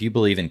me, like if you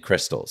believe in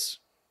crystals,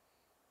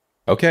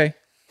 okay,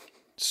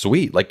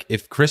 sweet. Like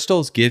if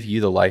crystals give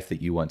you the life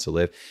that you want to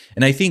live,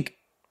 and I think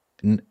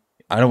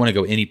I don't want to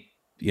go any,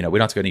 we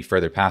don't have to go any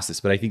further past this,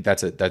 but I think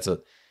that's a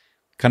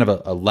kind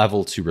of a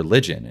level to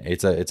religion.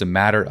 It's a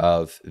matter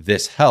of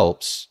this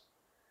helps.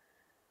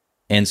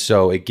 And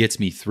so it gets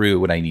me through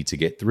what I need to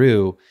get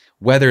through,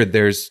 whether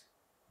there's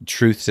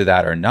truth to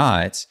that or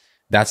not.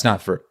 That's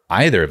not for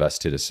either of us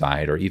to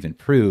decide or even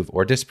prove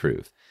or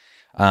disprove.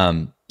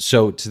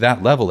 So to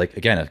that level, like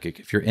again,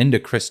 if you're into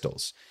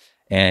crystals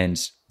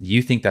and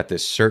you think that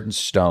this certain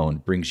stone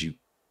brings you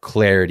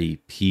clarity,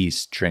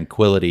 peace,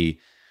 tranquility,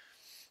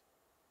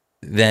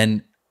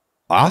 then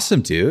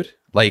awesome, dude.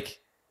 Like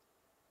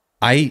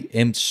I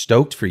am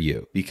stoked for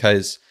you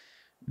because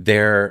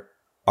there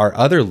are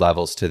other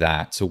levels to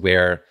that, to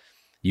where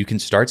you can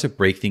start to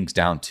break things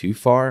down too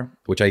far,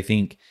 which I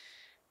think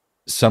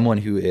someone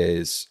who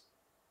is,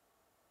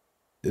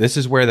 this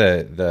is where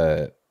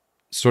the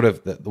sort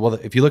of,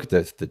 if you look at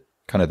the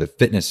kind of the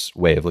fitness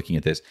way of looking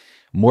at this,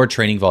 more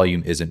training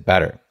volume isn't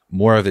better.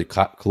 More of a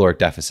caloric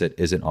deficit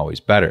isn't always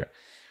better.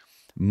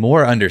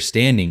 More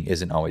understanding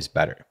isn't always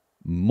better.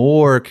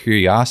 More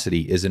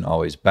curiosity isn't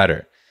always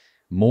better.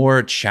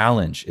 More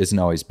challenge isn't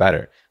always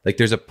better. Like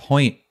there's a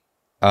point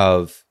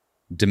of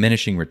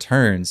diminishing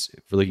returns.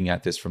 If we're looking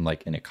at this from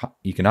like an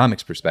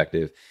economics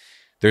perspective,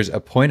 there's a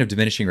point of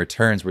diminishing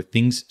returns where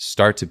things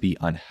start to be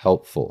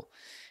unhelpful.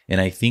 And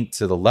I think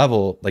to the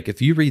level, like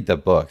if you read the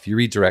book, if you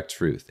read Direct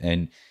Truth,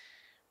 and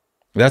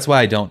that's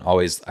why I don't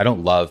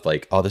love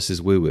like, oh, this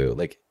is woo woo.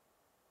 Like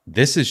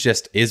this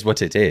is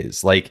what it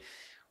is. Like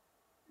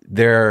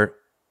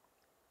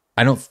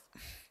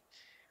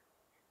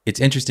it's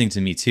interesting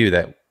to me too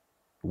that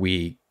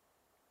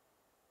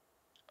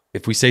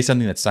if we say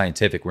something that's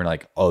scientific, we're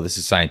like, oh, this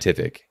is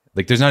scientific.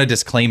 Like there's not a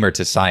disclaimer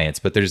to science,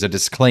 but there's a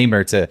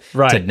disclaimer to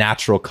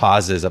natural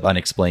causes of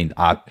unexplained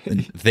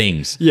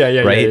things.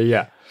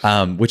 Yeah.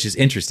 Which is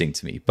interesting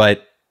to me.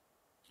 But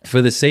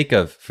for the sake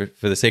of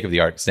the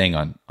art, staying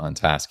on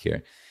task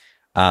here,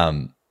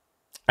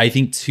 I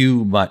think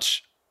too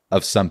much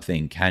of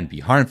something can be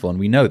harmful, and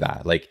we know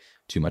that. Like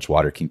too much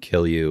water can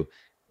kill you,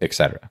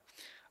 etc.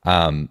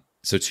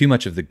 So too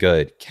much of the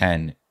good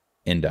can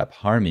end up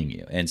harming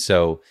you. And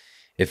so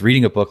if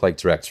reading a book like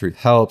Direct Truth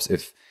helps,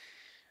 if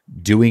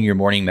doing your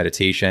morning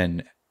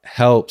meditation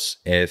helps,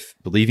 if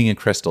believing in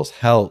crystals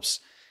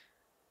helps,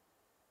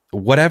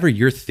 whatever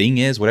your thing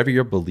is, whatever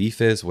your belief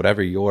is,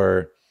 whatever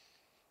your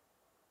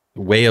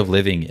way of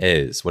living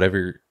is,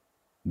 whatever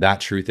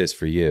that truth is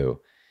for you,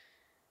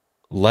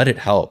 let it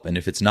help. And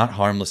if it's not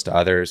harmless to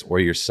others or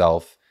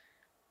yourself,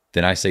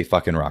 then I say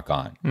fucking rock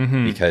on,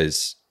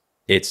 because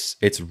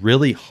it's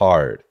really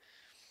hard.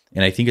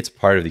 And I think it's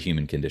part of the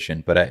human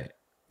condition, I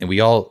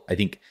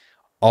think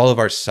all of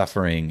our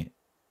suffering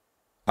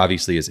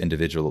obviously is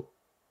individual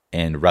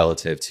and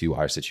relative to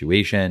our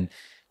situation,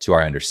 to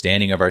our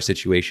understanding of our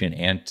situation,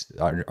 and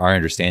our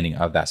understanding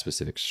of that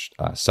specific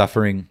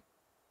suffering.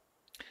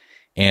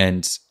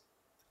 And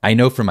I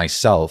know for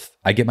myself,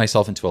 I get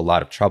myself into a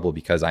lot of trouble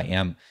because I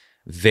am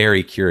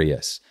very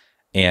curious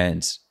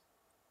and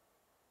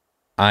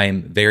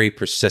I'm very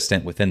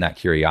persistent within that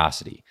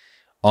curiosity,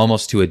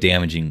 almost to a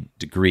damaging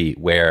degree,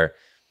 where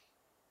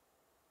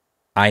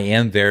I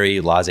am very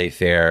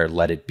laissez-faire,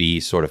 let it be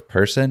sort of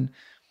person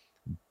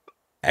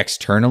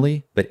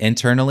externally, but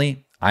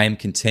internally, I am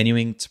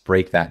continuing to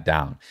break that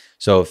down.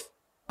 So if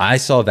I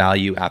saw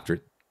value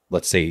after,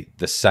 let's say,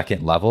 the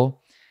second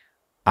level,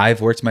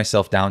 I've worked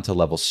myself down to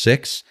level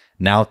 6.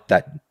 Now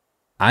that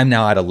I'm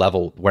now at a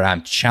level where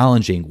I'm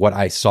challenging what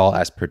I saw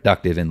as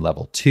productive in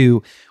level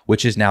 2,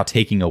 which is now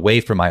taking away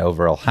from my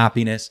overall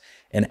happiness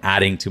and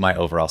adding to my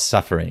overall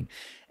suffering.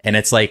 And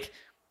it's like,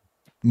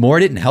 more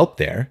didn't help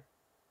there.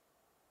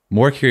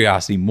 More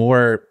curiosity,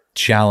 more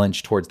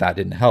challenge towards that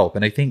didn't help.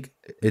 And I think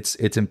it's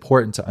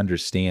important to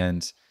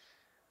understand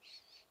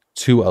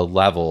to a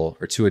level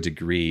or to a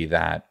degree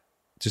that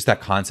just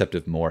that concept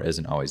of more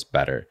isn't always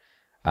better,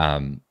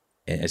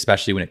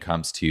 especially when it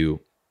comes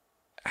to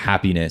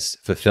happiness,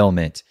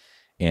 fulfillment,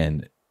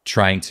 and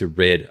trying to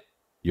rid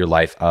your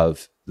life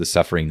of the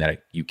suffering that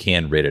you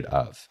can rid it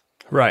of.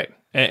 Right.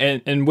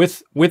 And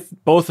with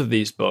both of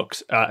these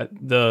books,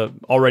 the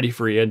Already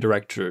Free and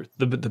Direct Truth,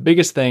 the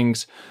biggest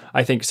things,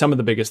 I think some of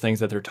the biggest things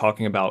that they're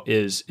talking about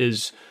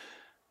is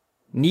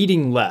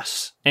needing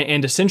less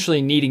and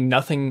essentially needing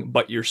nothing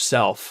but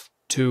yourself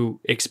to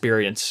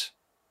experience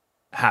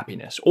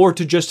happiness, or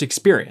to just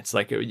experience.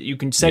 Like, you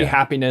can say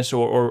happiness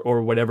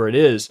or whatever it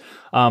is,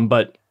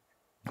 but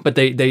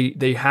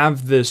they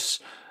have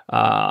this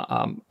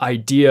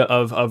idea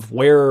of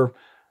where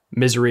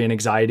misery and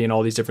anxiety and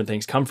all these different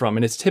things come from.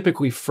 And it's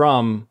typically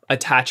from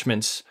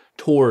attachments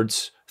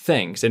towards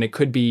things. And it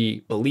could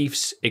be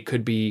beliefs, it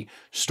could be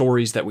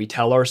stories that we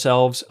tell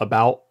ourselves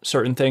about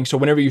certain things. So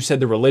whenever you said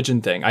the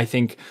religion thing, I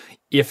think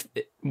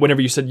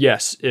whenever you said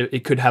yes,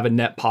 it could have a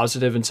net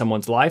positive in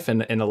someone's life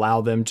and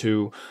allow them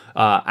to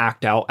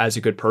act out as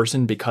a good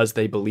person because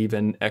they believe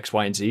in X,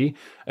 Y, and Z.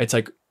 It's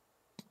like,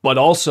 but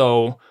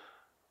also,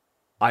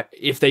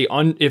 if they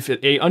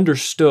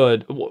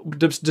understood,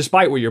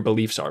 despite what your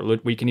beliefs are,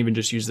 we can even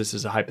just use this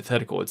as a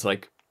hypothetical. It's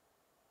like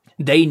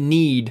they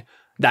need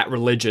that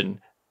religion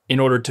in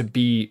order to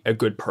be a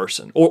good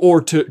person,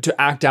 or to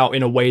act out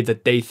in a way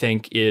that they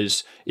think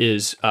is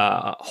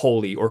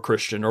holy or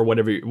Christian or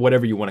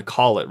whatever you want to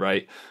call it,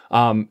 right?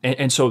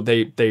 And so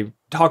they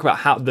talk about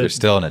how there's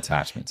still an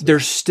attachment.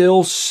 There's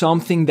still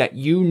something that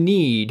you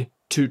need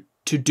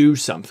to do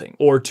something,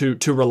 or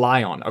to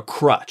rely on, a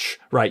crutch,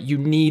 right? You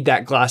need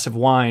that glass of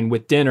wine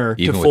with dinner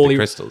even to with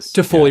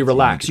fully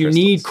relax. You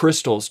need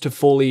crystals to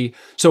fully.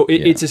 So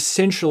it's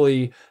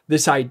essentially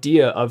this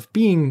idea of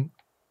being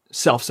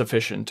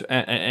self-sufficient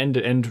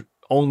and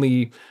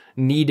only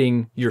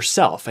needing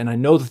yourself. And I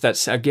know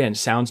that again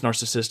sounds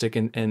narcissistic,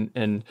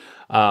 and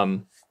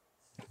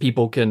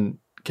people can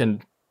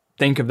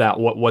think of that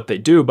what they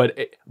do, but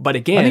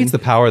again, I think it's the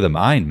power of the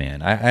mind,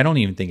 man. I don't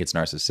even think it's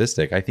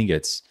narcissistic. I think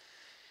it's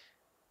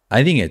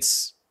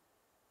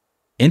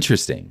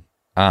interesting.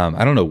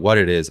 I don't know what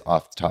it is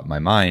off the top of my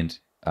mind.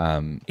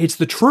 It's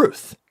the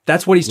truth.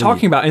 That's what he's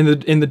talking about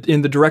in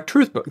the Direct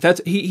Truth book.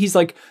 That's he's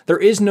like, there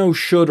is no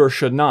should or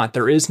should not.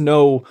 There is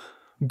no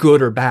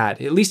good or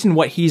bad. At least in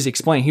what he's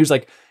explaining, he was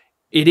like,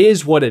 it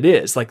is what it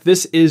is. Like,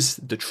 this is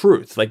the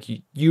truth. Like,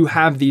 we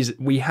have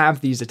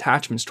these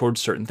attachments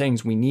towards certain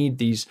things. We need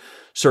these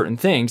certain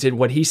things. And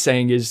what he's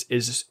saying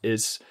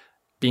is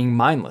being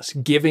mindless,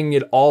 giving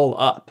it all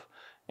up.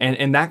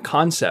 And that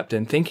concept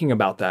and thinking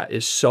about that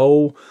is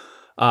so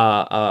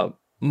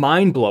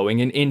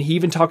mind-blowing. And he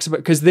even talks about,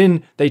 because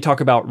then they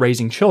talk about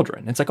raising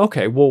children. It's like,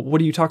 okay, well,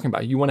 what are you talking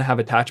about? You want to have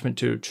attachment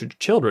to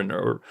children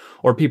or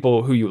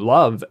people who you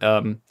love,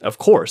 of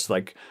course,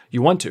 like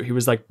you want to. He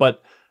was like,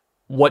 but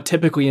what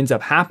typically ends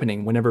up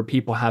happening whenever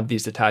people have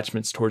these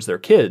attachments towards their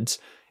kids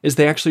is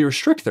they actually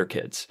restrict their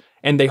kids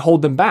and they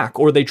hold them back,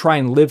 or they try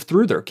and live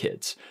through their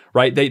kids,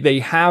 right? They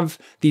have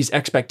these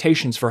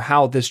expectations for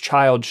how this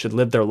child should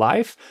live their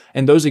life,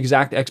 and those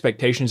exact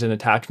expectations and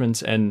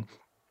attachments and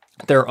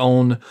their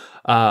own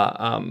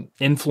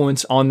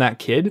influence on that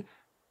kid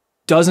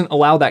doesn't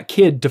allow that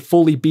kid to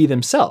fully be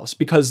themselves,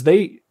 because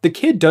the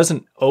kid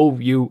doesn't owe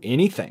you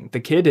anything. The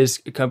kid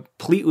is a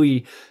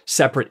completely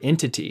separate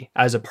entity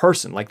as a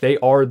person. Like, they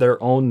are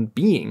their own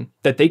being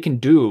that they can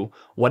do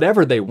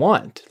whatever they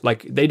want.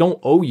 Like, they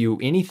don't owe you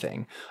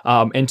anything.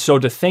 And so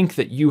to think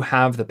that you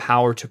have the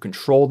power to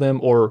control them,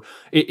 or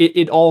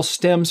it all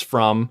stems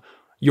from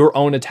your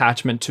own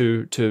attachment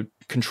to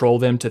control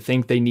them, to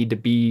think they need to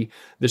be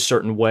this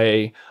certain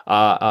way.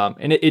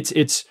 And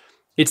it's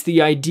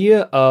the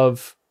idea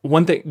of,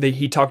 one thing that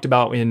he talked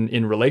about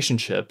in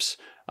relationships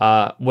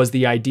was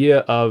the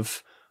idea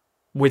of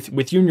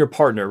with you and your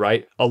partner,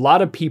 right? A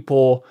lot of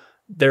people,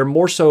 they're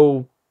more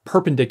so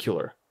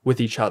perpendicular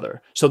with each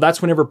other. So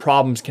that's whenever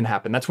problems can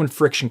happen. That's when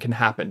friction can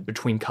happen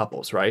between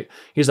couples, right?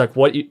 He's like,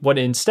 what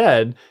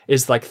instead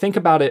is like, think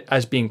about it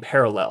as being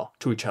parallel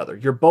to each other.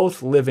 You're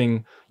both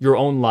living your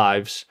own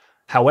lives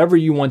however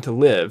you want to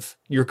live.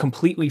 You're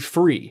completely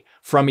free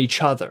from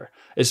each other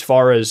as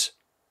far as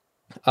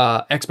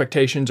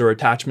expectations or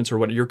attachments or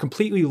what. You're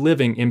completely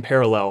living in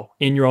parallel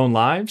in your own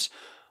lives,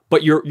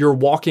 but you're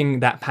walking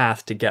that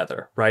path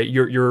together, right?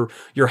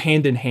 You're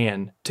hand in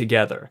hand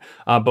together.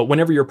 But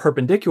whenever you're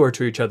perpendicular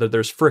to each other,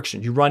 there's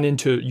friction. You run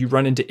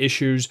into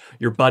issues.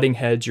 You're butting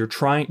heads.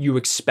 You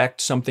expect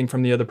something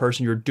from the other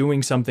person. You're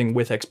doing something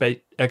with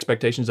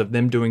expectations of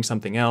them doing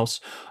something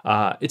else,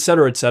 et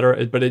cetera, et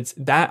cetera. But it's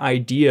that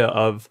idea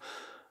of,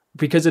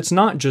 because it's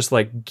not just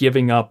like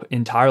giving up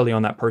entirely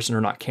on that person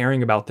or not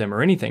caring about them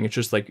or anything. It's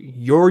just like,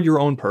 you're your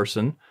own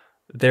person,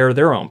 they're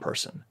their own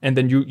person. And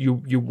then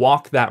you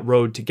walk that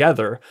road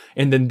together.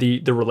 And then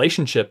the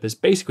relationship is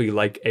basically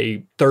like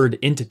a third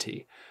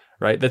entity,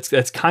 right?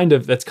 That's kind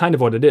of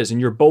what it is. And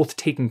you're both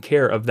taking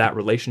care of that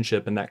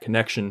relationship and that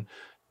connection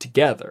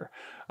together.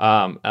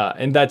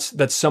 And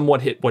that's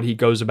somewhat what he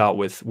goes about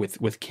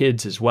with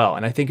kids as well.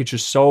 And I think it's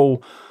just so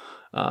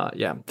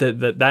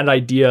that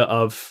idea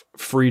of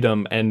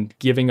freedom and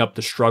giving up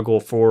the struggle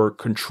for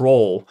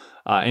control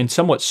and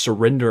somewhat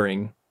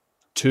surrendering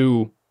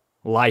to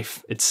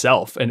life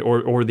itself and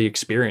or the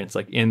experience,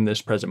 like in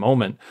this present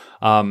moment.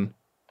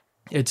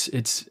 It's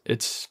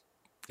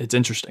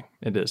interesting.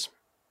 It is.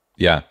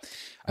 Yeah,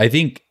 I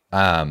think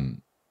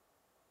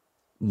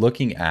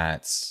looking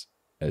at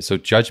so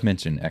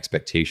judgment and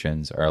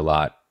expectations are a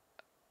lot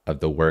of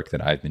the work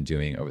that I've been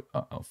doing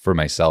for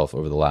myself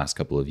over the last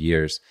couple of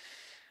years.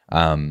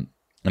 And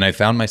I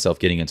found myself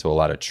getting into a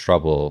lot of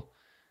trouble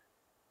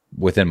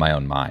within my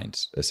own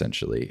mind,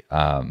 essentially.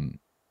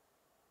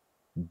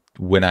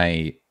 When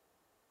I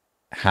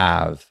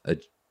have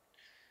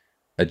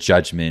a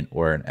judgment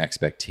or an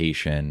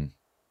expectation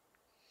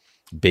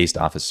based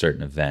off a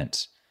certain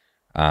event.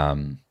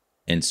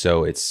 And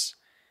so it's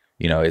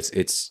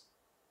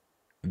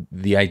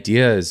the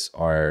ideas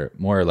are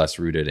more or less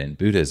rooted in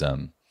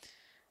Buddhism,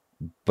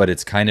 but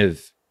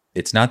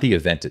it's not the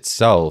event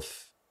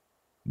itself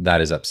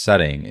that is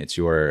upsetting. It's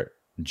your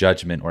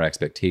judgment or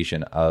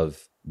expectation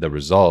of the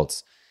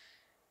results.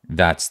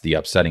 That's the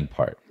upsetting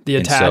part. The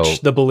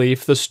attached, the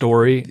belief, the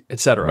story,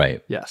 etc.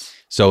 Right. Yes.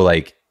 So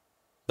like,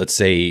 let's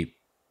say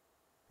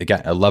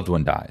again, a loved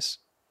one dies.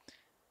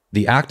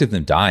 The act of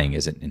them dying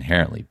isn't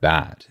inherently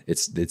bad.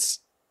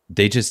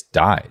 They just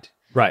died.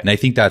 Right. And I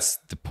think that's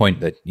the point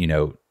that,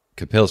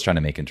 Kapil's trying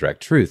to make in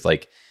Direct Truth.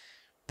 Like,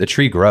 the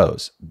tree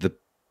grows, the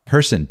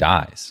person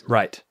dies.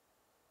 Right.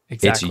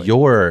 Exactly. It's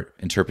your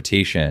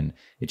interpretation,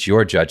 it's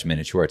your judgment,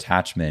 it's your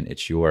attachment,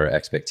 it's your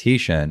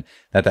expectation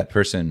that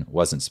person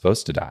wasn't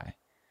supposed to die.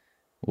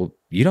 Well,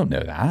 you don't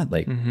know that.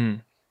 Like, who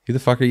the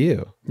fuck are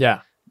you?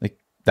 Yeah. Like,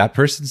 that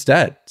person's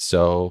dead.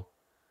 So,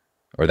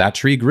 or that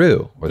tree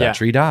grew, or that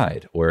tree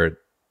died, or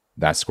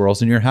that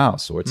squirrel's in your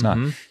house, or it's not.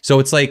 So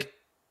it's like,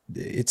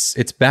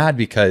 it's bad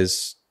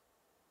because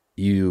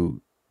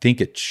you think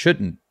it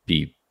shouldn't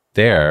be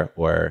there,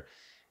 or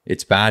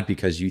it's bad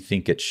because you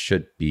think it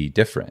should be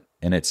different.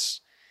 And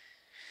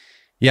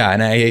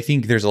and I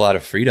think there's a lot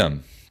of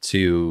freedom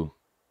to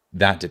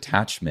that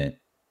detachment.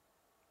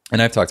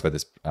 And I've talked about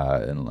this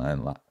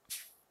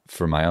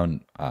for my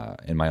own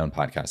in my own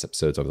podcast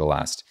episodes over the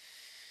last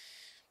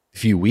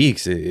few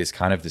weeks, is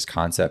kind of this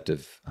concept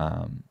of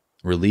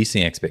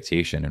releasing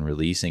expectation and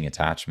releasing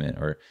attachment,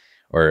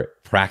 or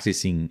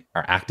practicing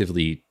or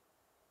actively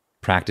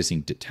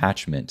practicing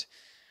detachment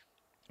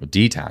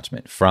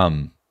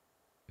from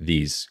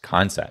these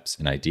concepts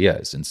and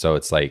ideas. And so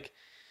it's like,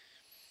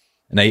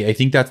 and I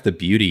think that's the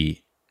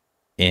beauty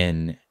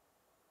in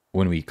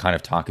when we kind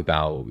of talk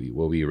about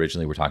what we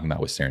originally were talking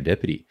about with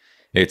serendipity.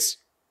 It's,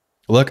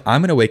 look,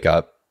 I'm going to wake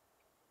up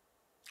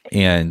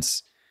and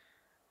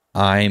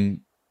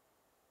I'm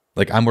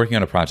working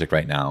on a project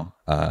right now,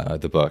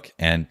 the book,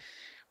 and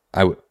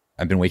I've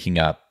been waking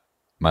up.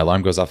 My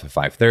alarm goes off at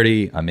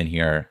 5:30. I'm in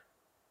here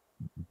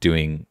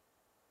doing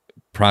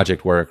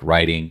project work,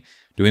 writing,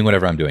 doing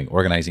whatever I'm doing,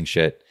 organizing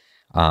shit.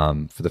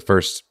 For the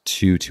first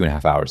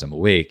 2.5 hours, I'm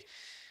awake.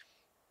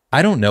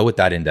 I don't know what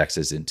that index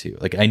is into.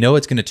 Like, I know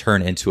it's going to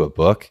turn into a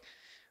book,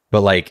 but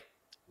like,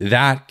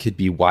 that could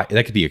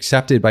be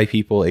accepted by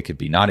people. It could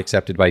be not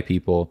accepted by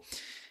people.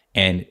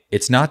 And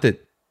it's not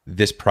that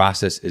this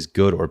process is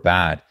good or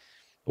bad,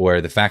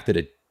 or the fact that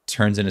it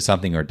turns into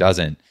something or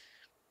doesn't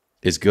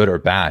is good or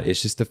bad.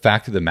 It's just the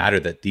fact of the matter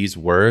that these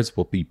words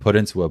will be put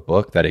into a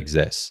book that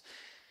exists.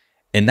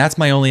 And that's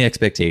my only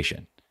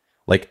expectation.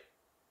 Like,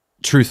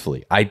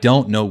 truthfully, I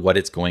don't know what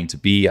it's going to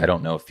be. I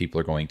don't know if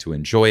people are going to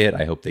enjoy it.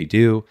 I hope they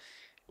do,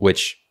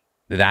 which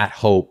that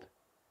hope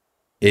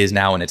is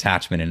now an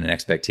attachment and an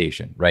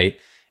expectation, right?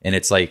 And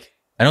it's like,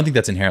 I don't think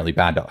that's inherently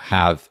bad to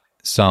have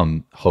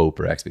some hope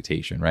or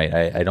expectation,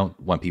 right? I don't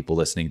want people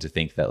listening to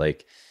think that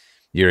like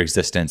your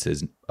existence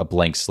is a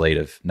blank slate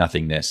of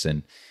nothingness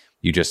and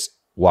you just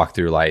walk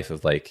through life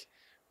of like,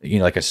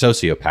 like a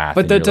sociopath.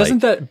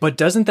 But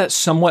doesn't that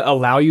somewhat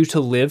allow you to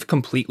live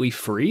completely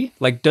free?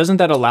 Like, doesn't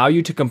that allow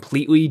you to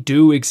completely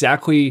do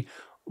exactly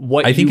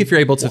what I think if you're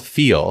able to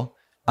feel,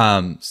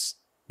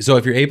 so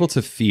if you're able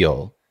to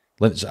feel,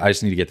 I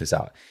just need to get this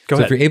out. Go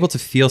ahead. If you're able to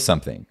feel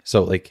something,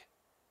 so like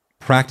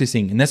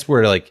practicing, and that's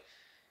where like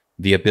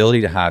the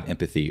ability to have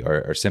empathy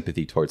or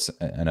sympathy towards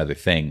another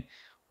thing,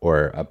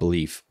 or a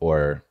belief,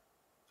 or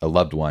a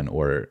loved one,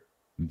 or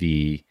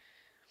the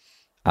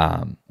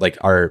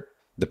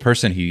the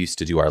person who used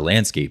to do our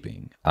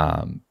landscaping.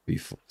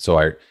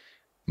 My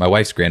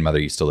wife's grandmother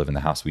used to live in the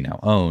house we now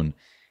own,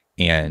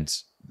 and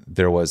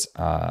there was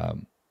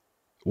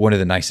one of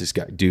the nicest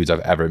dudes I've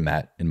ever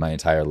met in my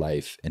entire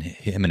life, and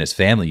him and his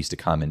family used to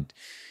come and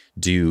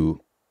do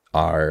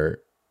our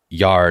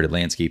yard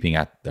landscaping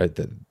at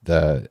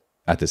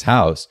this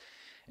house.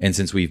 And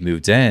since we've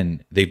moved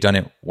in, they've done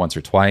it once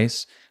or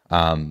twice.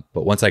 But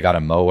once I got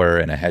a mower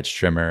and a hedge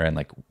trimmer and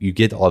like you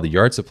get all the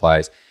yard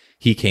supplies,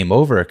 he came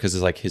over because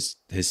it's like his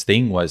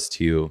thing was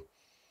he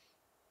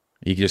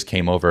just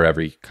came over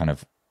every kind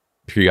of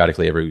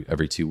periodically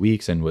every 2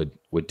 weeks and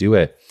would do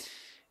it.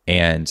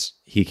 And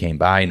he came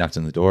by, knocked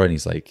on the door, and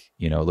he's like,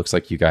 it looks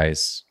like you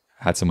guys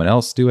had someone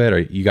else do it, or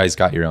you guys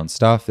got your own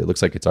stuff. It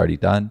looks like it's already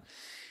done.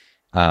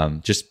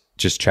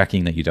 Just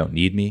checking that you don't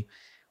need me.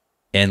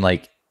 And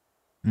like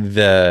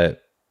the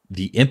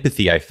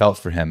empathy I felt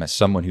for him as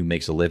someone who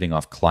makes a living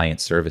off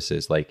client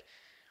services, like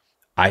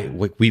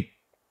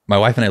my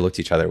wife and I looked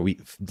at each other. We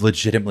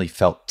legitimately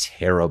felt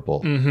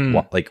terrible.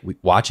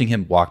 Watching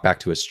him walk back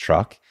to his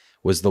truck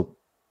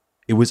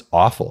it was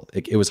awful.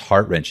 It was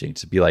heart wrenching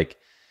to be like,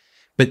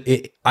 but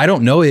I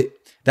don't know it.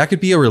 That could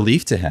be a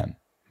relief to him.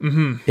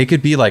 It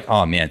could be like,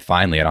 oh man,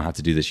 finally I don't have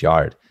to do this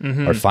yard,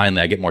 or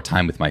finally I get more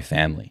time with my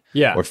family.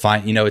 Yeah. Or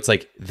it's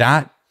like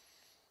that.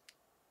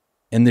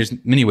 And there's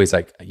many ways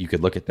like you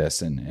could look at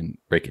this and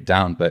break it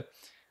down, but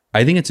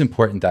I think it's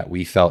important that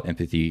we felt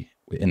empathy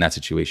in that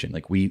situation.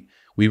 Like we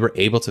were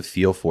able to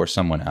feel for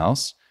someone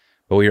else,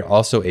 but we were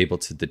also able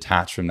to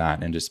detach from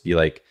that and just be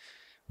like,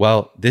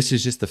 well, this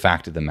is just the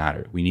fact of the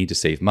matter. We need to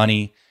save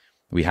money.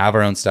 We have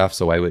our own stuff,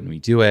 so why wouldn't we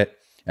do it?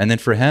 And then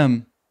for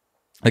him,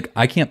 like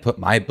I can't put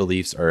my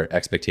beliefs or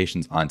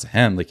expectations onto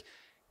him. Like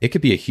it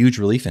could be a huge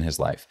relief in his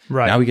life.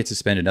 Right. Now he gets to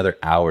spend another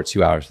hour,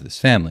 2 hours with his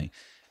family.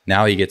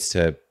 Now he gets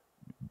to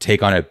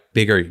take on a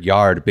bigger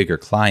yard, a bigger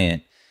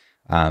client,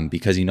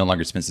 because he no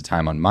longer spends the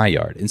time on my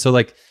yard. And so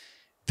like,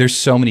 there's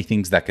so many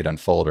things that could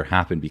unfold or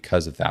happen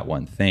because of that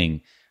one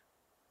thing.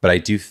 But I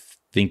do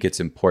think it's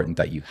important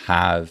that you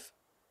have,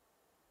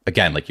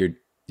 again, like you're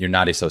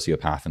not a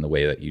sociopath in the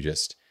way that you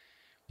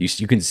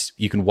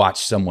can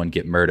watch someone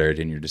get murdered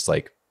and you're just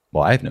like,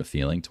 well, I have no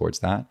feeling towards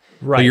that.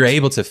 Right. But you're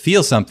able to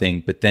feel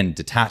something, but then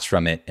detach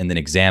from it and then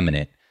examine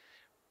it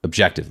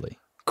objectively.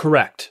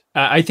 Correct.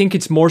 I think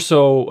it's more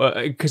so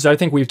because I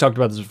think we've talked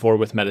about this before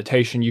with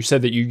meditation. You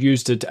said that you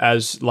used it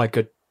as like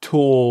a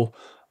tool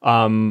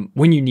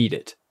when you need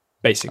it,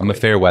 basically. I'm a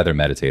fair weather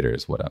meditator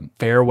is what I'm.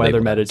 Fair weather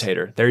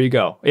meditator. There you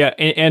go. Yeah.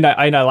 And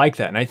I like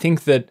that. And I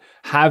think that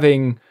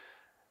having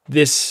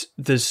this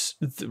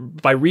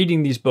by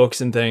reading these books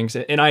and things,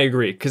 and I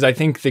agree, because I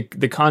think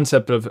the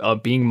concept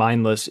of being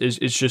mindless is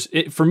just,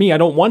 for me, I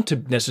don't want to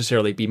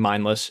necessarily be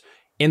mindless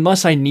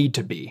unless I need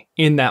to be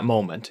in that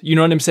moment. You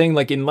know what I'm saying?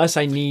 Like, unless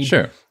I need...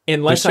 Sure.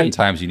 There's certain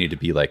times you need to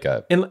be like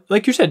and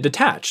like you said,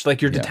 detached.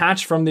 Like you're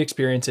detached from the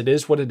experience. It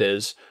is what it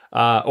is.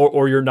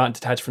 Or you're not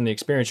detached from the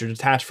experience. You're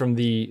detached from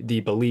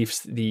the beliefs,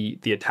 the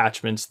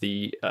attachments,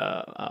 the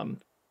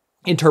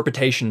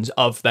interpretations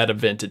of that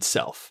event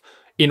itself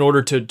in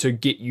order to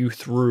get you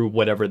through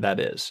whatever that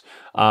is.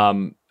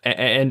 And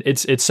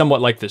it's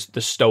somewhat like this,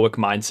 the stoic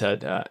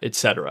mindset, et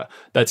cetera.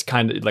 That's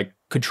kind of like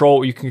control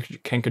what you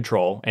can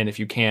control. And if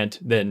you can't,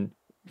 then,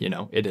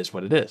 it is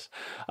what it is.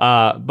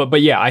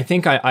 But yeah, I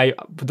think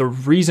the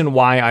reason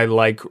why I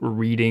like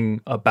reading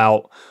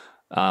about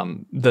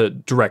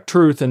the direct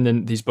truth and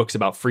then these books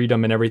about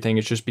freedom and everything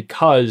is just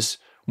because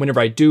whenever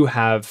I do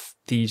have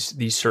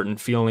these certain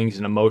feelings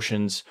and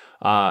emotions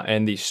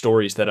and these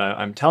stories that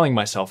I'm telling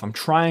myself, I'm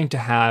trying to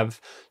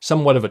have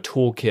somewhat of a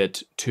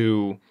toolkit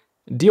to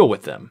deal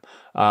with them,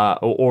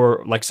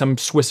 or like some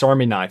Swiss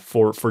Army knife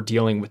for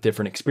dealing with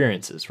different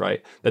experiences,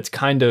 right? That's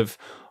kind of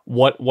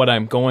what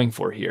I'm going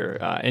for here,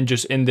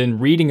 and then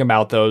reading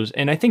about those.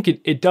 And I think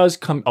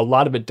a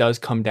lot of it does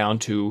come down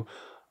to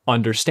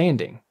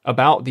understanding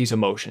about these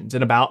emotions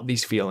and about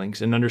these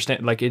feelings, and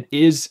understand like it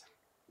is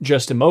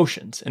just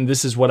emotions. And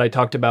this is what I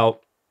talked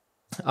about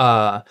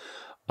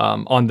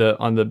on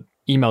the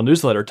email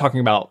newsletter, talking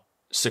about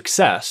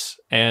success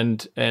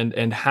and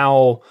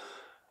how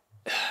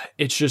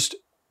it's just,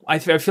 I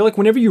feel like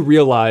whenever you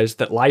realize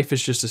that life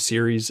is just a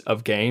series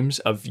of games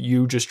of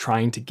you just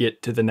trying to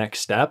get to the next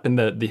step in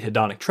the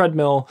hedonic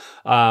treadmill.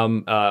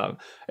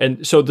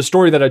 And so the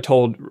story that I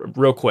told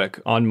real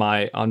quick on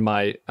my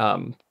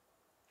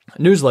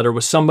newsletter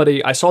was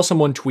I saw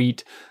someone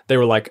tweet, they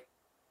were like,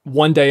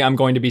 one day I'm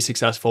going to be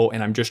successful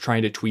and I'm just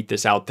trying to tweet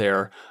this out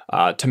there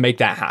to make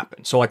that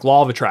happen. So like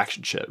law of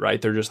attraction shit,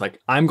 right? They're just like,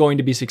 I'm going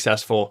to be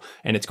successful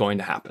and it's going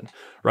to happen,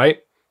 right?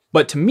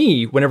 But to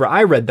me, whenever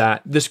I read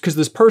that, because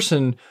this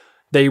person,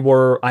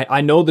 I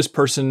know this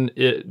person,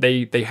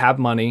 they have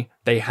money,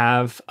 they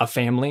have a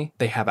family,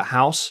 they have a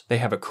house, they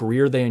have a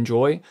career they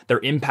enjoy, they're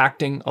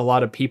impacting a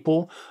lot of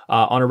people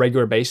on a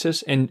regular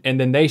basis. And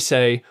then they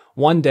say,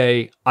 one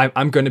day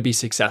I'm going to be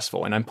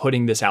successful and I'm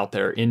putting this out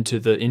there into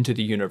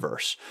the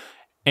universe.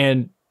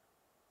 And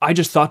I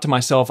just thought to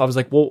myself, I was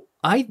like, well,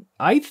 I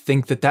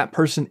think that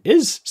person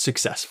is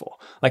successful.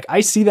 Like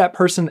I see that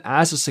person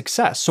as a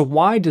success. So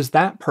why does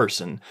that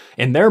person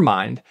in their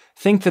mind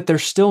think that they're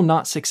still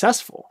not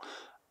successful?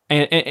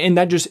 And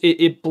that just,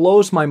 it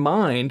blows my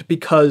mind,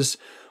 because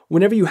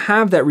whenever you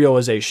have that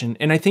realization,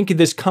 and I think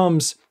it's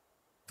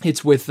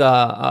with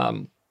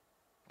Maslow's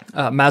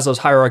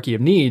hierarchy of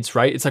needs,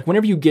 right? It's like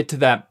whenever you get to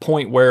that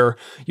point where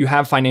you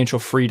have financial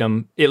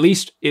freedom, at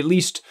least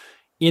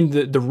in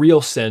the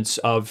real sense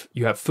of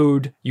you have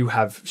food, you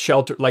have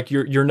shelter, like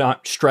you're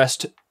not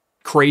stressed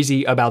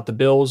crazy about the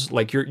bills,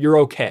 like you're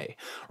okay,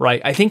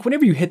 right? I think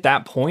whenever you hit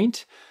that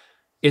point,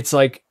 it's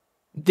like,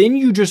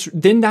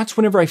 then that's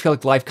whenever I feel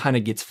like life kind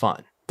of gets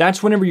fun.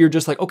 That's whenever you're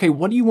just like, okay,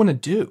 what do you want to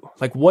do?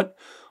 Like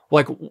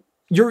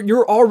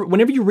you're all,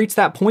 whenever you reach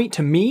that point,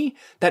 to me,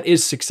 that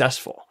is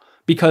successful.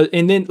 Because,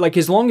 and then like,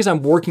 as long as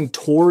I'm working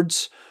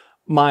towards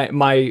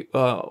my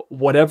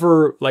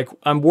whatever, like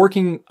I'm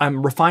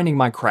refining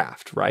my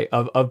craft, right?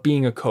 Of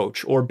being a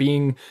coach, or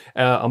being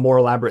a more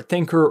elaborate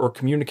thinker or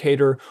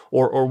communicator,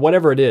 or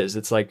whatever it is.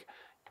 It's like,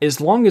 as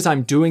long as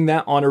I'm doing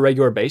that on a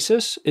regular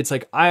basis, it's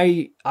like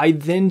I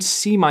then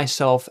see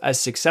myself as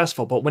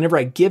successful. But whenever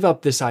I give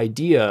up this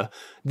idea,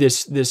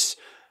 this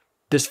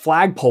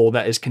flagpole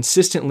that is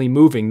consistently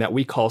moving that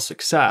we call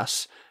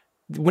success,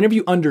 whenever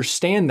you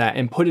understand that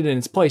and put it in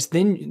its place,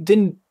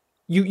 then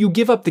you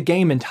give up the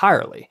game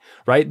entirely,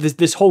 right?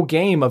 This whole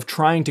game of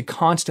trying to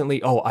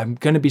constantly, oh, I'm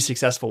going to be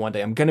successful one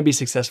day. I'm going to be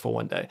successful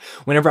one day.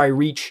 Whenever I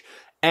reach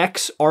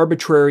X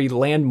arbitrary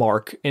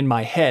landmark in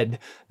my head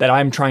that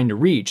I'm trying to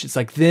reach, it's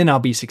like, then I'll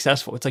be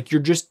successful. It's like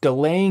you're just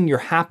delaying your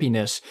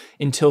happiness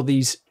until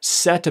these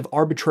set of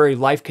arbitrary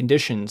life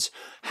conditions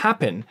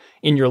happen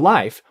in your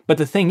life. But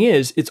the thing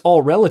is, it's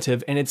all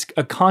relative, and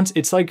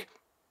it's like,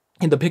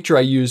 in the picture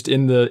I used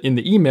in the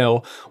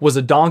email was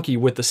a donkey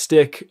with a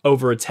stick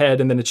over its head,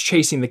 and then it's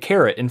chasing the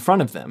carrot in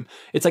front of them.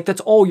 It's like,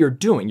 that's all you're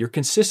doing. You're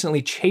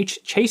consistently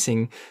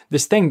chasing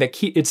this thing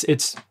that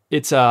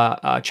it's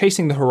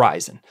chasing the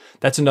horizon.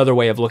 That's another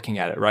way of looking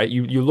at it, right?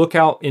 You look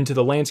out into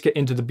the landscape,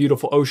 into the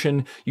beautiful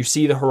ocean, you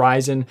see the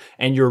horizon,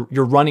 and you're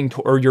running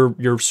to, or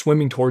you're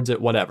swimming towards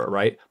it, whatever,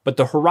 right? But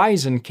the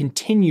horizon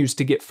continues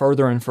to get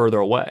further and further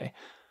away.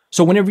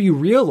 So whenever you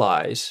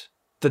realize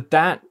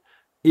that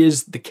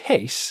is the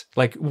case,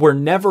 like, we're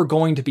never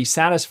going to be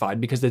satisfied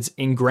because it's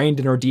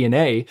ingrained in our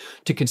DNA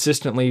to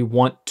consistently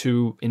want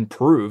to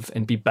improve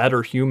and be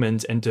better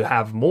humans and to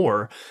have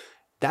more.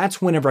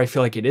 That's whenever I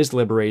feel like it is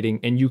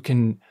liberating, and you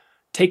can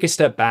take a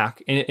step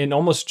back and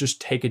almost just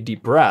take a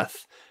deep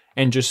breath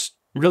and just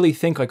really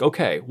think like,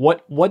 okay,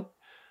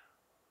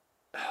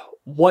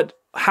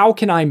 how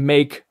can I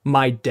make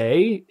my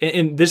day?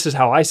 And this is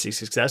how I see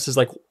success, is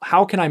like,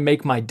 how can I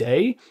make my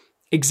day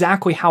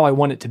exactly how I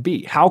want it to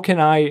be? How can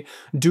I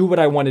do what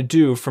I want to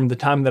do from the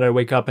time that I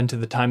wake up into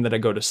the time that I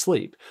go to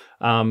sleep?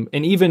 And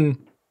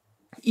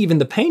even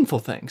the painful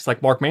things,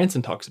 like Mark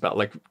Manson talks about,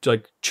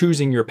 like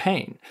choosing your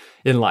pain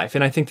in life.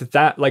 And I think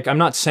that like, I'm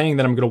not saying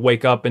that I'm going to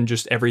wake up and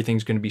just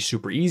everything's going to be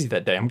super easy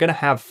that day. I'm going to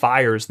have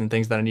fires and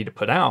things that I need to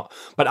put out,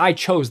 but I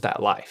chose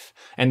that life.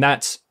 And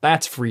that's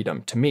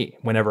freedom to me,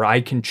 whenever I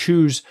can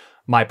choose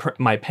my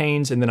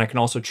pains, and then I can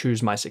also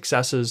choose my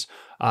successes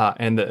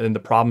and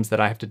the problems that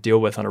I have to deal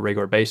with on a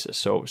regular basis.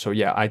 So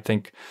yeah, I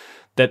think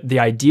that the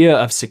idea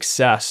of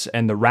success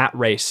and the rat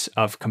race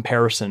of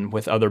comparison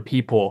with other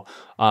people,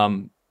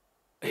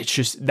 it's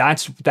just,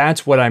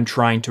 that's what I'm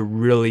trying to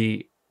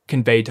really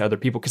convey to other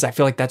people, because I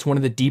feel like that's one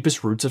of the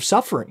deepest roots of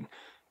suffering,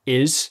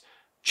 is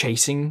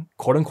chasing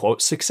quote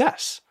unquote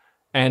success.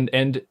 And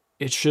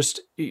it's just,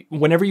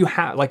 whenever you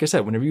have, like I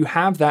said, whenever you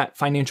have that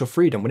financial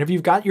freedom, whenever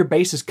you've got your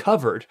bases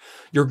covered,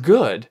 you're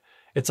good.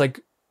 It's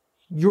like,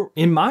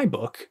 in my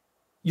book,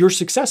 you're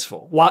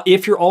successful. While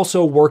if you're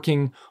also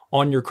working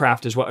on your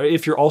craft as well,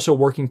 if you're also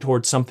working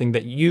towards something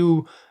that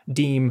you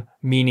deem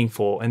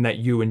meaningful and that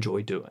you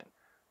enjoy doing,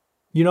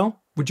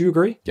 would you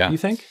agree? Yeah. You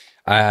think?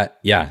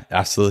 Yeah,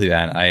 absolutely,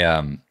 man.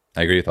 I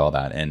agree with all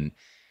that. And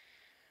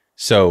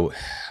so,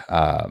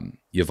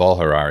 Yuval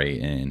Harari,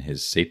 in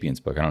his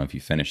Sapiens book, I don't know if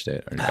you finished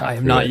it or I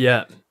have not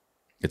yet.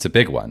 It's a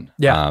big one.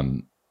 Yeah.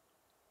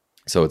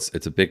 So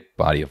it's a big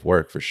body of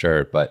work for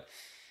sure. But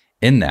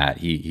in that,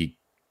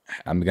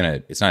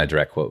 it's not a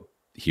direct quote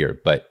here,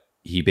 but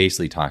he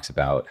basically talks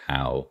about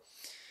how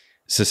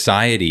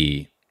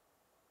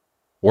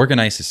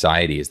organized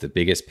society is the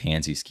biggest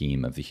Ponzi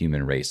scheme of the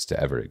human race to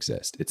ever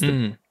exist. It's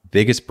the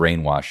biggest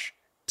brainwash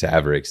to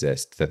ever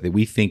exist, that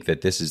we think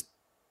that this is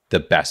the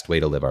best way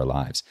to live our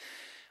lives.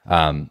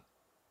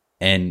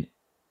 And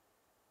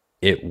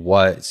it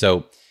was,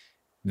 so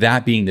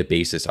that being the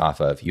basis off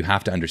of, you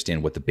have to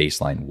understand what the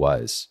baseline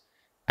was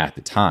at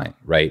the time,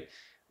 right?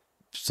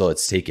 So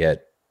let's take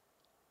it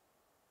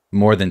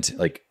more than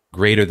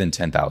greater than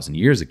 10,000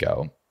 years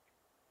ago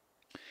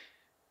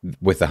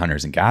with the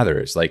hunters and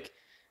gatherers. Like,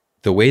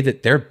 the way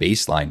that their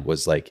baseline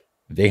was, like,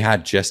 they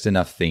had just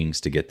enough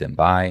things to get them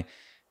by.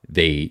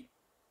 They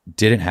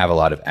didn't have a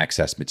lot of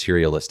excess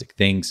material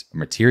things,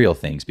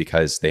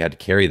 because they had to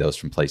carry those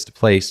from place to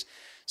place.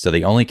 So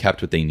they only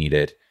kept what they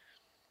needed,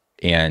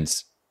 and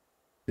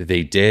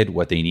they did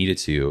what they needed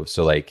to.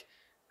 So like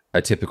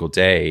a typical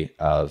day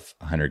of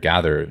a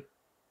hunter-gatherer,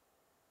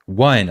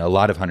 a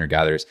lot of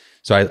hunter-gatherers.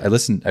 So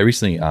I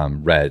recently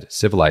read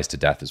Civilized to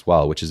Death as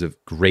well, which is a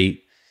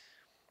great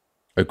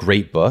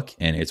book,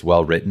 and it's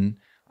well written,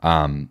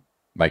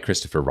 by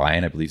Christopher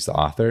Ryan, I believe is the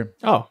author.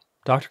 Oh,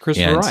 Dr.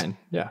 Christopher Ryan.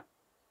 Yeah.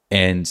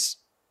 And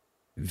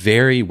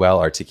very well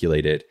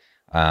articulated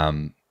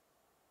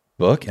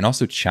book, and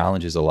also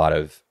challenges a lot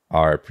of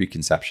our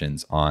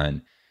preconceptions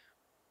on,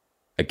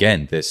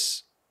 again,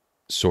 this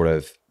sort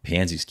of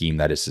pansy scheme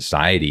that is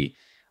society,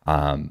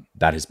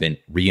 that has been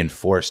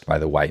reinforced by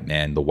the white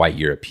man, the white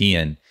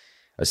European,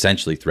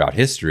 essentially throughout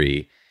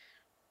history,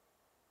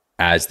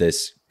 as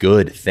this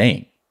good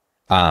thing.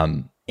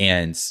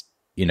 And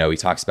he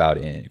talks about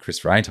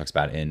Christopher Ryan talks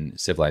about in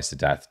Civilized to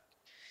Death,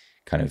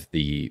 kind of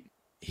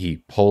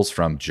he pulls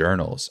from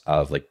journals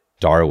of like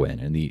Darwin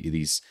and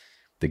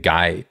the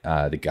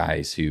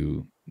guys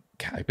who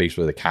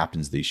basically the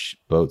captains of these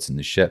boats and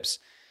the ships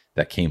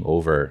that came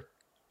over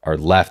or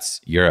left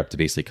Europe to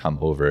basically come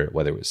over,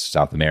 whether it was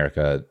South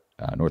America,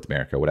 North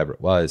America, whatever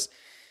it was,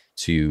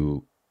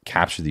 to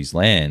capture these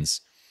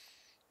lands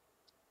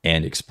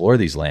and explore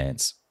these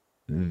lands.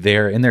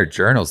 They're in their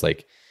journals,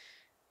 like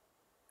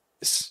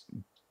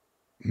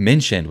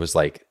mentioned was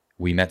like,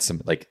 we met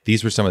some, like,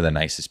 these were some of the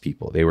nicest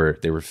people.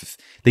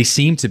 They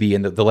seemed to be,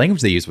 and the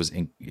language they used was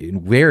in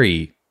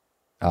very,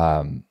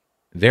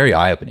 very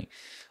eye-opening.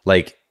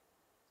 Like,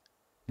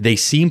 they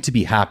seemed to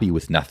be happy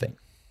with nothing.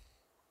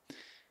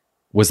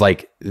 Was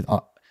like,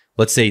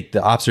 let's say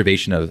the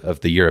observation of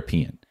the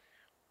European,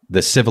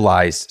 the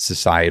civilized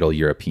societal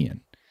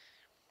European.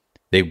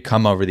 They would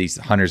come over, these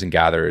hunters and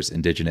gatherers,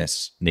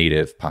 indigenous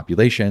native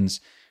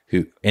populations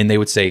and they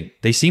would say,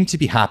 they seem to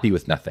be happy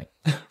with nothing.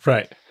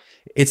 Right.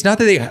 It's not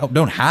that they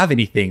don't have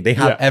anything. They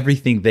have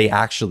everything they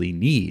actually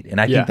need.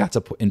 And I think that's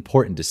an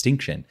important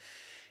distinction.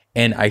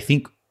 And I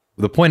think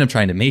the point I'm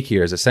trying to make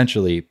here is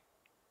essentially,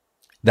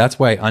 that's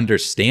why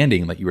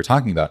understanding, like you were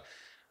talking about,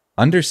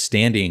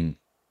 understanding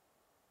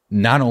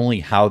not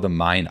only how the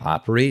mind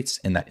operates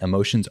and that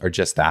emotions are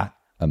just that,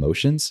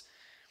 emotions,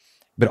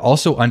 but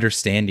also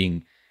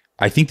understanding,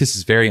 I think this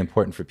is very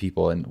important for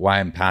people and why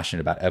I'm passionate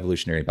about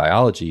evolutionary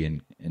biology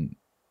and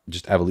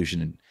just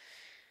evolution and,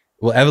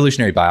 well,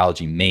 evolutionary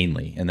biology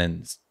mainly, and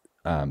then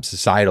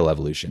societal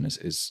evolution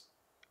is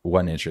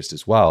one interest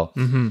as well,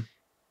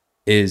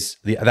 is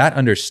that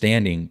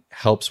understanding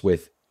helps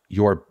with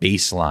your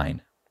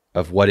baseline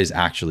of what is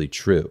actually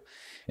true.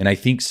 And I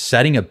think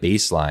setting a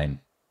baseline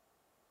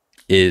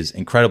is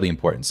incredibly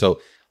important.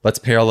 So let's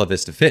parallel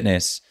this to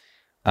fitness.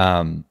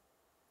 Men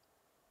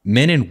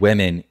and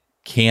women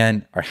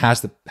can or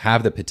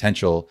have the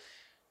potential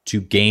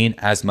to gain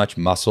as much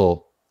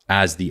muscle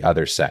as the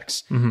other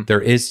sex.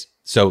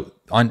 So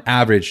on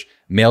average,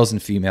 males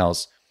and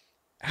females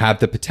have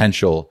the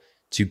potential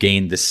to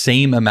gain the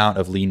same amount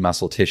of lean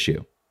muscle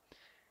tissue.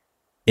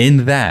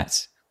 In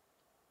that,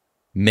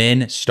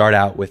 men start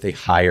out with a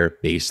higher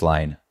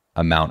baseline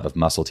amount of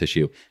muscle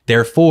tissue.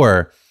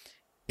 Therefore,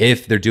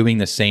 if they're doing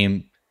the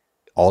same,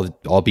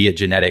 albeit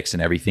genetics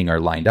and everything are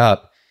lined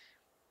up,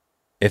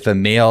 if a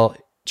male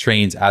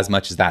trains as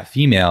much as that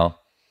female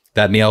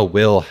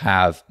will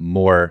have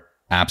more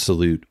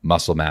absolute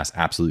muscle mass,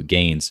 absolute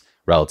gains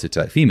relative to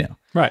that female.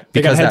 Right.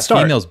 Because that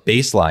female's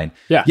baseline,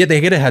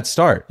 they get a head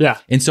start. Yeah.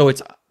 And so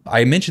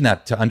I mentioned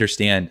that to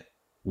understand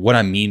what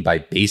I mean by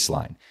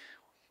baseline.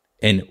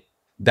 And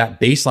that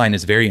baseline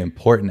is very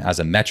important as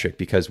a metric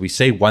because we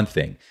say one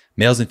thing,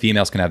 males and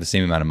females can have the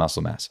same amount of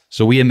muscle mass.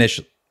 So we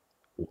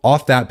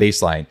off that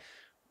baseline,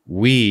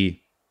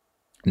 we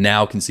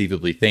now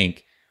conceivably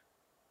think,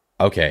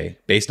 okay,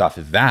 based off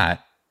of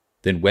that,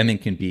 then women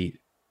can be,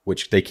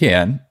 which they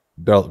can,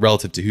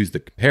 relative to who's the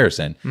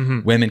comparison,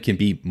 women can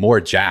be more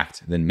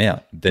jacked than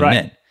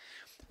men.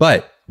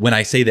 But when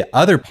I say the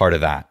other part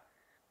of that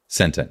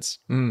sentence,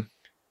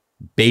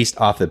 based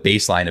off the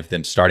baseline of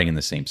them starting in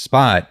the same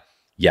spot,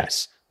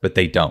 yes, but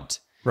they don't.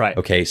 Right.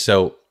 Okay,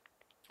 so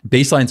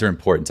baselines are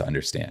important to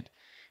understand.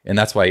 And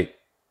that's why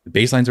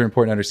baselines are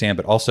important to understand,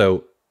 but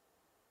also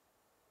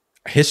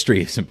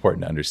history is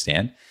important to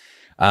understand.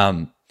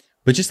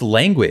 But just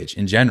language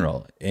in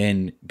general,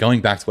 and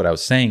going back to what I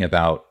was saying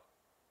about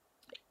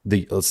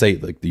let's say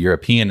like the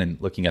European and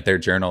looking at their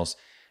journals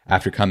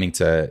after coming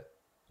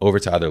over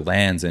to other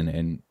lands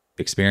and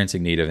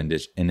experiencing native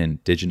and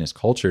indigenous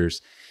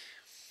cultures,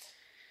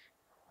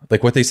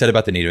 like what they said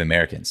about the Native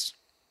Americans,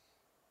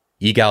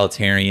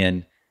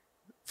 egalitarian,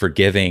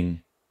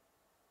 forgiving,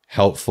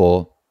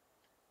 helpful,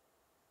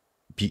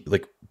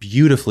 like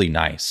beautifully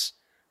nice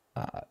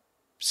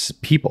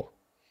people.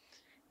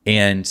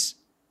 And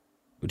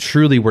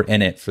truly were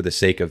in it for the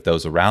sake of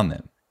those around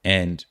them,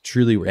 and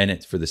truly were in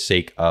it for the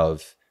sake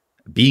of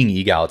being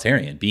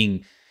egalitarian,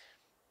 being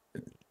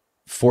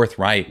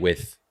forthright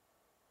with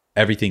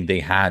everything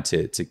they had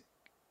to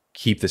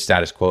keep the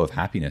status quo of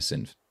happiness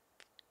and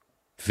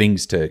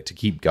things to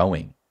keep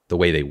going the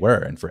way they were,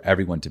 and for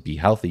everyone to be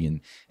healthy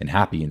and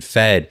happy and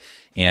fed.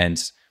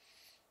 And,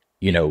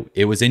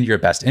 it was in your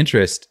best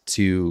interest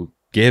to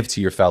give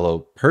to your fellow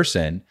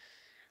person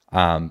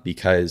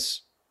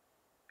because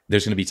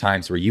there's going to be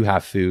times where you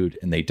have food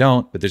and they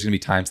don't, but there's going to be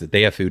times that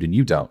they have food and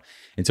you don't.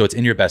 And so it's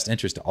in your best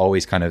interest to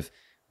always kind of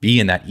be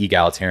in that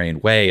egalitarian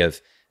way of,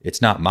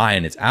 it's not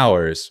mine, it's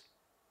ours.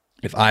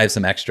 If I have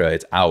some extra,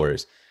 it's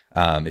ours.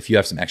 If you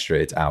have some extra,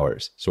 it's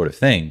ours, sort of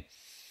thing.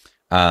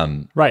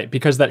 Right.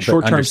 Because that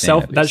short-term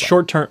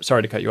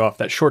sorry to cut you off,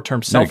 that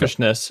short-term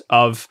selfishness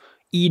of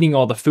eating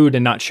all the food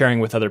and not sharing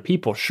with other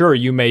people. Sure,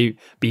 you may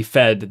be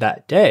fed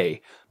that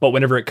day, but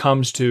whenever it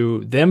comes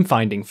to them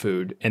finding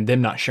food and them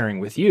not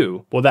sharing with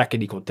you, well, that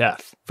could equal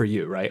death for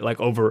you, right?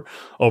 Like over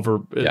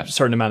a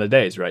certain amount of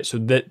days, right? So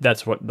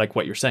that's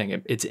what you're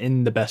saying. It's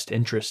in the best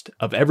interest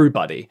of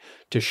everybody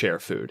to share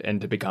food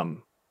and to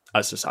become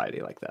a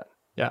society like that.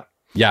 Yeah.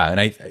 Yeah. And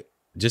I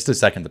just to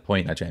second the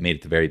point that I made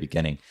at the very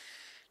beginning,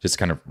 just to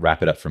kind of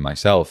wrap it up for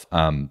myself.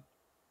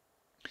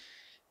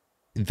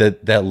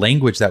 The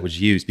language that was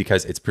used,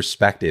 because it's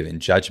perspective and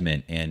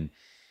judgment and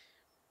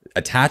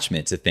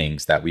attachment to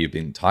things that we've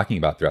been talking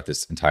about throughout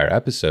this entire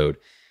episode,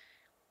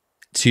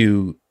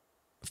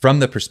 from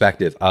the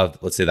perspective of,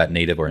 let's say, that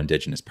native or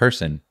indigenous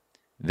person,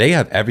 they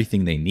have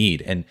everything they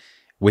need. And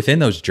within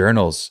those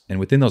journals and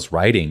within those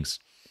writings,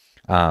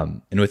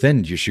 and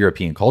within just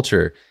European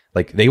culture,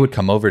 like they would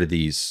come over to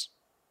these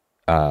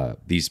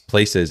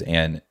places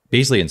and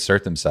basically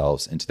insert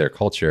themselves into their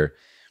culture,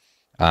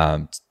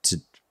 to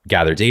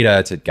gather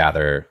data, to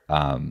gather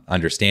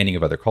understanding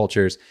of other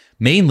cultures,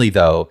 mainly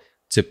though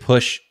to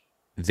push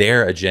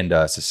their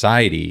agenda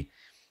society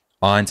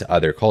onto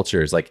other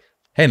cultures. Like,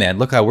 hey man,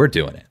 look how we're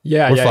doing it.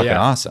 We're fucking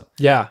awesome.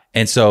 Yeah.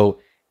 And so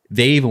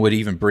they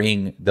would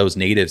bring those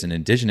natives and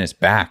indigenous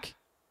back.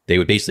 They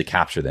would basically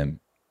capture them.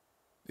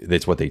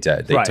 That's what they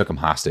did. They took them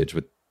hostage.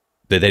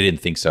 They didn't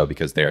think so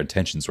because their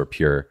intentions were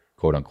pure,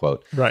 quote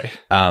unquote. Right.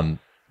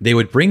 They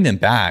would bring them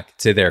back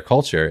to their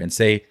culture and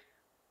say,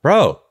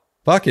 bro,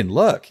 fucking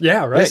look.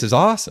 Yeah, right. This is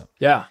awesome.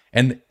 Yeah.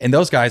 And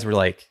those guys were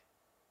like,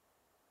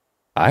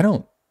 I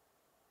don't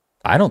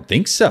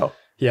think so.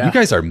 Yeah. You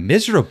guys are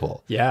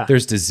miserable. Yeah.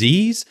 There's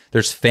disease.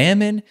 There's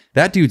famine.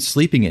 That dude's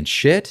sleeping in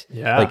shit.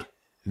 Yeah. Like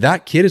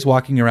that kid is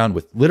walking around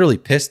with literally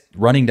piss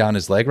running down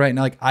his leg right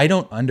now. Like, I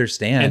don't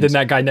understand. And then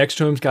that guy next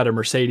to him's got a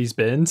Mercedes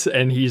Benz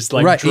and he's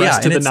like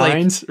dressed to the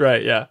nines.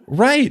 Right. Yeah.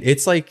 Right.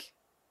 It's like,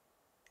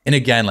 and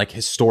again, like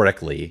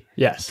historically,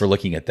 yes, for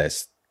looking at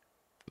this,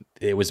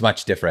 it was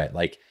much different.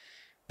 Like,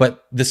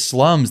 but the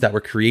slums that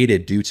were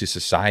created due to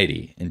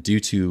society and due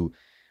to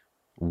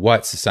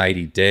what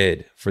society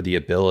did for the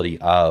ability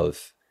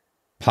of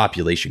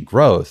population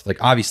growth,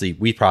 like obviously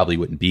we probably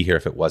wouldn't be here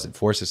if it wasn't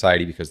for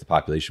society, because the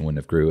population wouldn't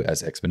have grew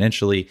as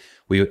exponentially.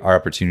 Our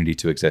opportunity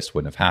to exist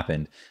wouldn't have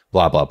happened,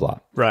 blah, blah, blah.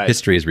 Right.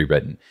 History is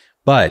rewritten.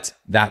 But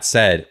that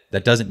said,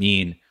 that doesn't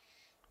mean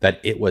that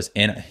it was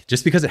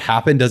just because it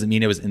happened doesn't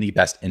mean it was in the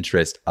best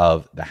interest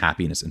of the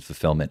happiness and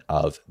fulfillment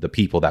of the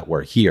people that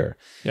were here.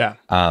 Yeah.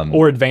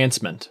 Or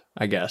advancement,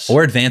 I guess.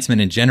 Or advancement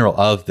in general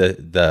of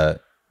the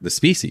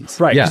species.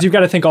 Right. Yeah. Because you've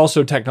got to think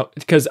also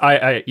because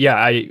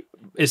I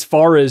as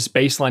far as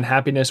baseline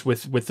happiness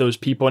with those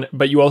people,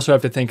 but you also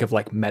have to think of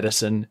like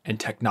medicine and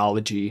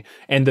technology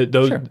and So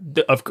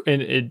But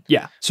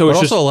it's also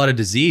just a lot of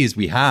disease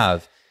we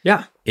have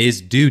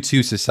is due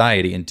to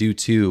society and due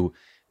to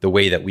the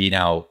way that we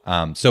now,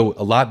 so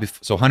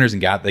hunters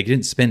and gatherers, they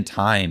didn't spend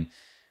time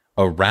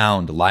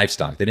around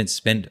livestock. They didn't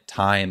spend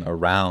time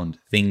around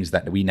things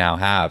that we now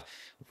have,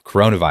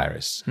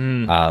 coronavirus.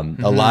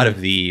 A lot of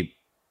the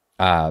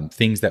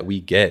things that we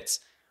get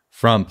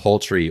from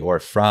poultry or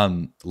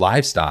from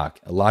livestock,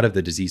 a lot of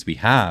the disease we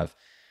have,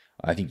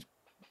 I think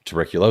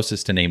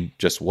tuberculosis, to name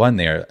just one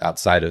there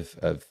outside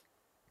of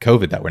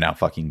COVID that we're now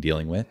fucking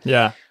dealing with.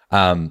 Yeah.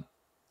 A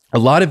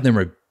lot of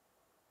them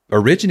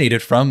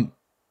originated from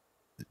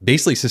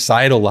basically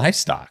societal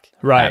livestock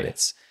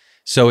habits.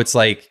 So it's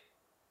like,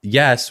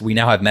 yes, we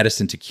now have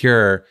medicine to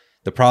cure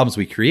the problems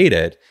we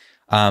created.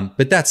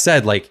 But that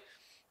said, like,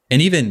 and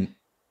even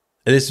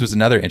this was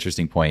another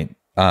interesting point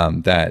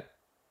that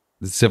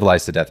the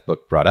Civilized to Death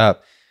book brought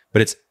up,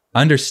 but it's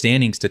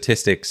understanding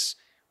statistics,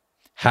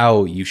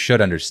 how you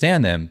should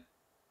understand them,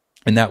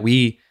 and that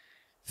we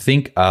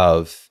think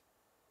of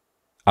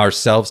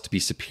ourselves to be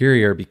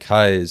superior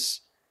because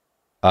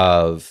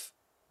of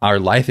our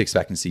life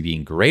expectancy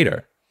being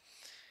greater,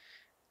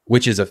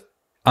 which is an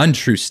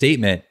untrue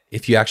statement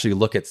if you actually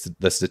look at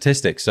the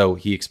statistics. So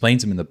he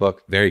explains them in the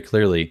book very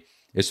clearly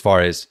as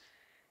far as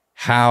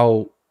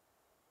how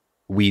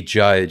we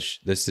judge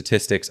the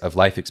statistics of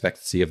life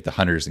expectancy of the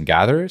hunters and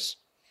gatherers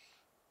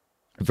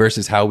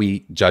versus how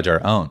we judge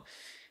our own.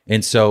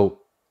 And so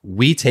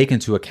we take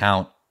into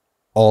account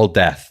all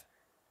death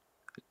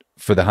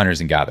for the hunters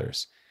and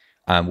gatherers,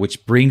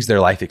 which brings their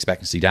life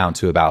expectancy down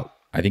to about,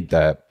 I think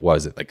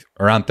like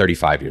around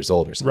 35 years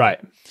old or something. Right.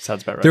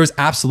 Sounds about right. There was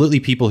absolutely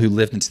people who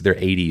lived into their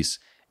 80s,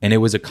 and it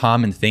was a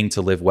common thing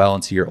to live well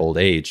into your old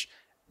age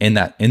in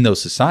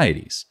those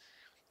societies.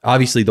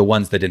 Obviously, the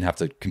ones that didn't have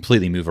to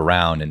completely move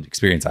around and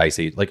experience ice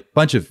age, like a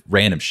bunch of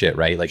random shit,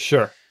 right? Like,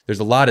 sure, there's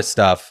a lot of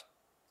stuff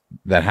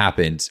that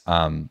happened,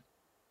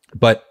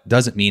 but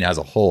doesn't mean as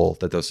a whole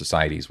that those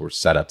societies were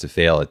set up to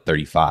fail at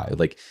 35.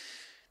 Like,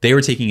 they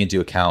were taking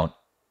into account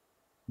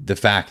the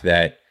fact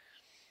that,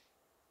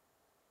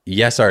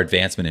 yes, our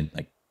advancement in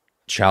like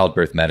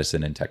childbirth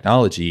medicine and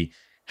technology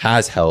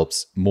has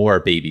helped more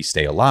babies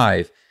stay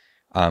alive,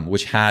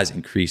 which has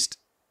increased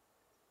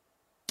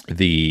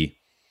the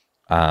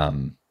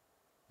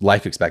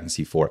life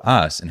expectancy for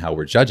us and how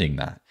we're judging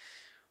that.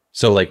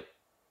 So like,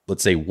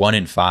 let's say 1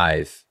 in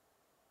 5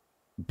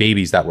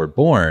 babies that were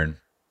born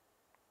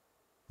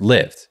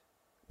lived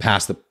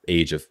past the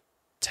age of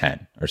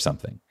 10 or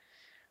something,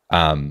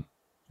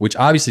 which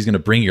obviously is going to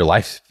bring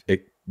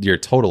your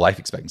total life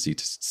expectancy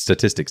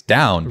statistics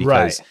down,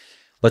 because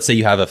let's say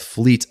you have a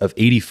fleet of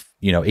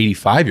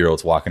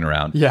 85-year-olds walking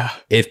around. Yeah.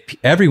 If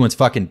everyone's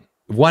fucking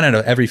 1 out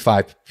of every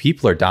 5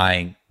 people are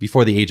dying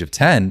before the age of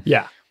 10.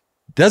 Yeah.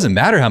 Doesn't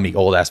matter how many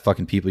old ass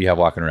fucking people you have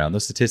walking around.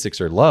 Those statistics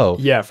are low.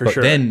 Yeah, for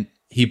sure. Then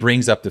he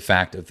brings up the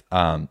fact of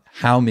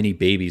how many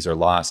babies are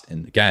lost.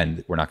 And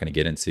again, we're not going to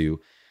get into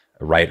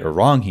right or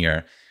wrong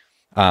here,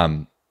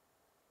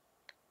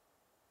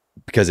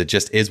 because it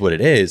just is what it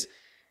is,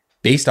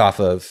 based off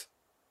of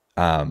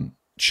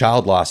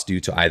child loss due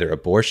to either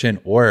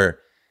abortion or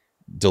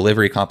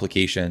delivery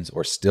complications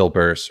or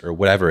stillbirths or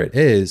whatever it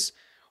is.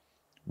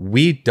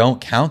 We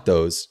don't count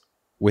those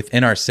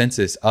within our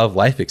census of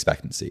life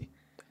expectancy.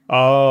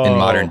 In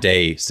modern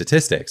day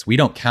statistics, we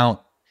don't count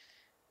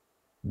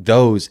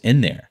those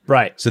in there.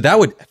 Right. So that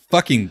would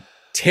fucking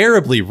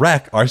terribly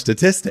wreck our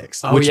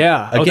statistics. Oh,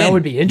 yeah. Again, that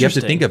would be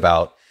interesting.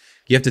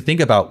 You have to think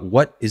about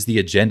what is the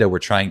agenda we're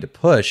trying to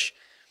push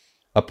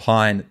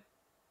upon,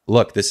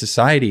 look, the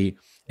society,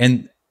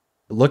 and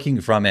looking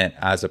from it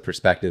as a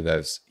perspective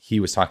as he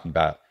was talking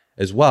about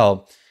as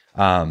well,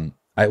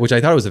 which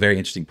I thought was a very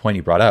interesting point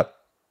he brought up.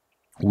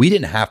 We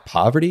didn't have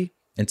poverty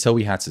until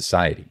we had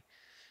society.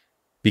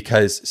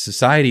 Because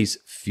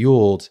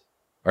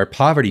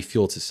poverty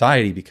fueled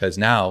society, because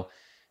now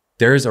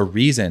there's a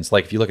reason. So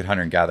like if you look at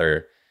hunter and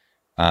gatherer,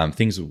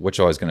 things which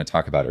I was going to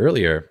talk about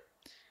earlier,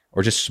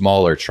 or just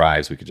smaller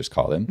tribes, we could just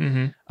call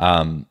them.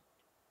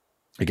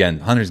 Again,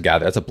 hunters and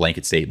gatherers, that's a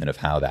blanket statement of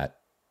how that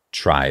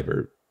tribe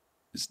or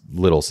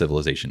little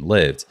civilization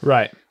lived.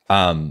 Right.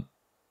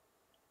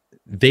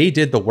 They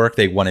did the work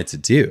they wanted to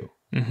do.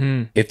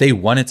 If they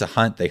wanted to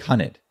hunt, they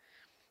hunted.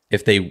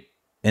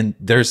 And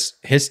there's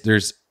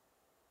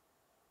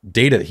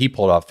data that he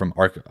pulled off from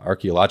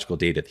archaeological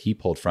data that he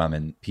pulled from,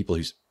 and people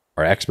who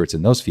are experts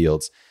in those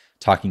fields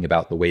talking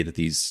about the way that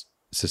these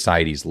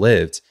societies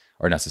lived,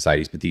 or not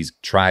societies, but these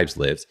tribes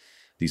lived,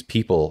 these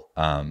people,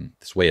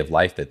 this way of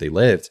life that they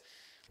lived.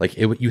 Like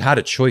you had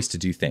a choice to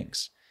do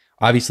things.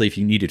 Obviously, if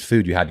you needed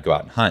food, you had to go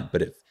out and hunt.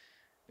 But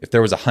if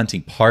there was a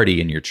hunting party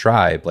in your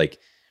tribe, like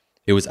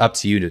it was up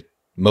to you to,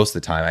 most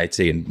of the time, I'd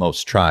say in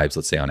most tribes,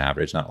 let's say on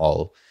average, not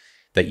all,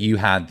 that you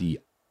had the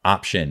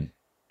option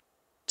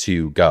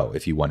to go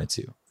if you wanted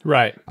to.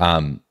 Right.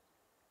 And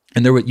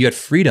you had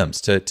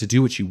freedoms to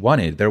do what you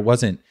wanted. It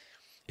wasn't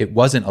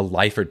a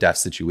life or death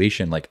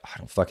situation. Like, I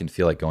don't fucking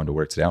feel like going to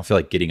work today. I don't feel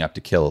like getting up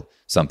to kill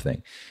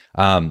something.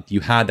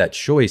 You had that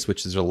choice,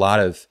 which is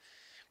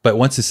but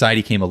once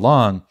society came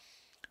along,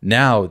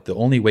 now the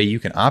only way you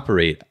can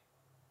operate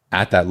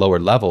at that lower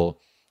level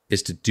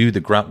is to do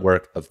the grunt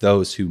work of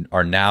those who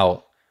are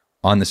now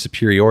on the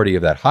superiority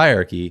of that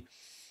hierarchy.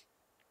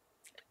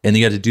 And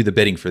you got to do the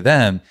bidding for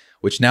them,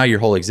 which now your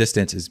whole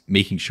existence is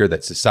making sure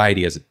that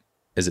society as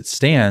it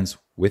stands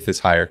with this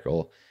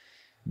hierarchical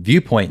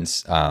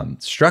viewpoint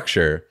and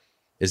structure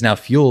is now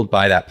fueled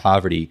by that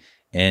poverty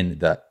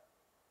and the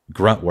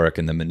grunt work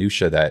and the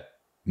minutia that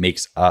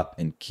makes up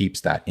and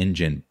keeps that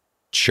engine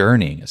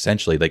churning,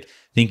 essentially. Like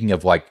thinking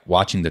of like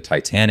watching the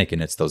Titanic,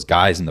 and it's those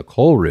guys in the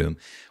coal room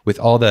with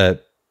all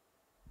the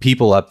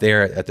people up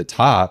there at the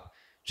top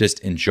just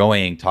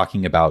enjoying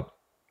talking about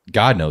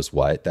God knows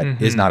what.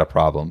 That is not a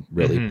problem,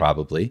 really,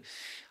 probably.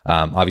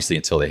 Obviously,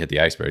 until they hit the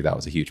iceberg, that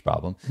was a huge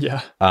problem.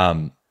 Yeah.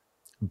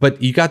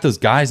 But you got those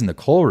guys in the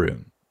coal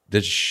room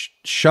that's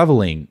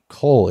shoveling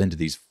coal into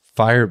these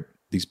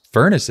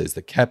furnaces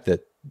that kept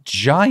that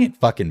giant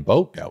fucking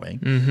boat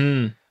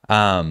going.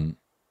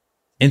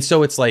 And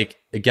so it's like,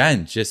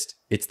 again,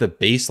 it's the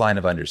baseline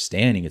of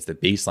understanding. It's the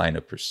baseline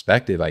of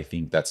perspective. I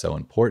think that's so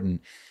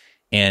important.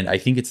 And I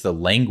think it's the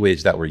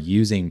language that we're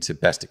using to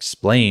best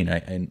explain.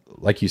 And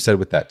like you said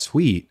with that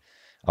tweet,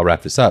 I'll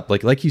wrap this up.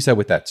 Like you said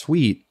with that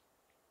tweet,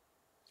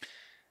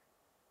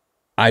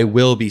 I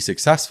will be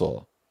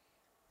successful.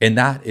 And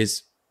that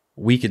is,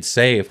 we could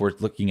say, if we're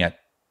looking at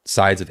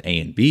sides of A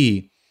and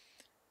B,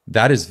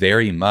 that is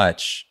very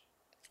much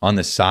on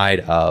the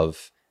side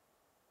of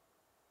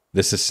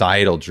the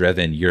societal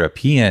driven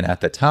European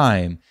at the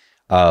time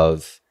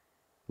of,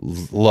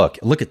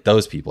 look at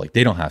those people. Like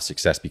they don't have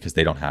success because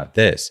they don't have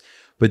this.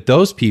 But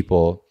those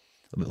people,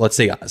 let's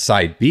say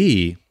side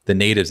B, the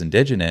natives,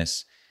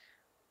 indigenous,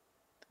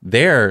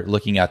 they're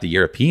looking at the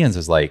Europeans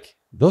as like,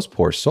 those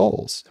poor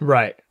souls.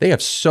 Right. They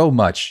have so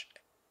much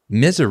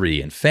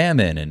misery and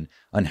famine and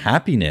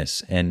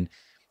unhappiness and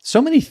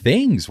so many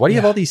things. Why do you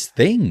have all these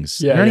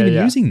things? You're not even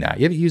using that.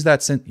 You haven't used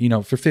that since,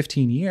 for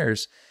 15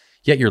 years,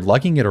 yet you're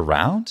lugging it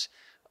around.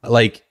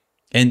 Like,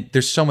 and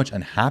there's so much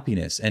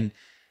unhappiness. And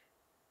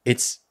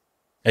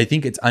I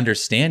think it's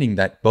understanding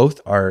that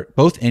both are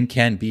and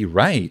can be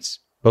right.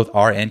 Both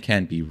are and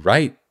can be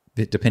right,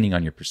 depending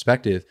on your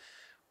perspective.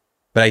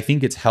 But I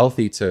think it's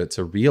healthy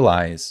to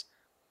realize,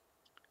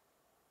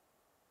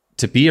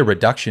 to be a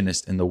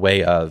reductionist in the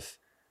way of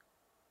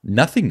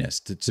nothingness,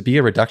 to be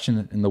a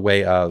reduction in the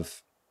way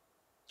of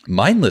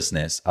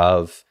mindlessness,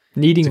 of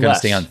needing to kind less. of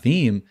stay on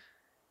theme,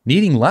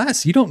 needing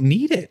less. You don't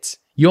need it.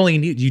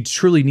 You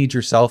truly need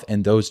yourself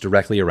and those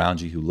directly around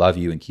you who love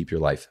you and keep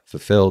your life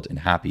fulfilled and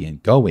happy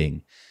and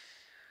going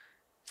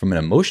from an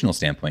emotional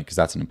standpoint, because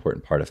that's an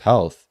important part of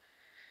health.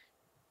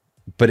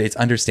 But it's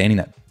understanding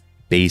that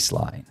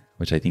baseline.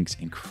 which I think is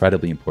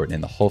incredibly important.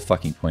 And the whole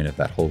fucking point of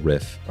that whole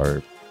riff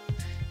or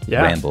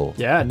ramble.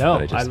 Yeah,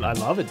 no, I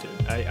love it,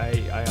 dude. I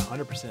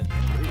 100%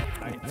 agree.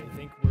 I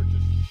think we're just...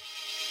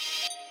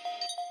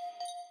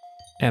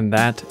 And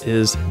that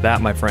is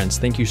that, my friends.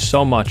 Thank you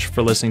so much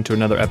for listening to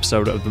another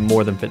episode of the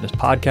More Than Fitness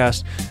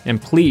podcast.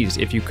 And please,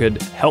 if you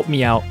could help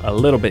me out a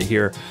little bit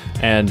here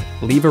and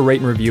leave a rate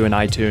and review in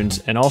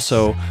iTunes, and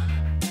also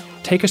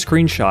take a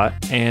screenshot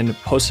and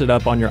post it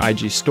up on your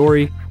IG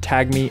story.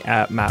 Tag me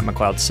at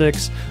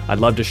MattMcLeod6. I'd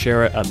love to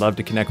share it. I'd love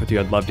to connect with you.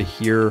 I'd love to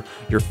hear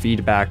your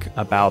feedback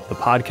about the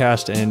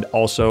podcast, and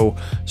also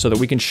so that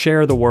we can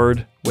share the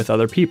word with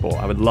other people.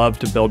 I would love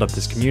to build up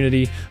this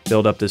community,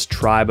 build up this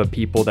tribe of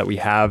people that we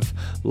have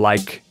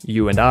like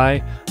you and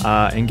I,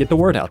 and get the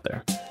word out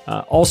there.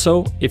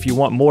 Also, if you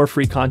want more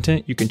free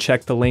content, you can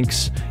check the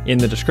links in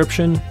the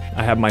description.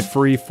 I have my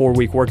free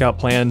 4-week workout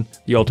plan,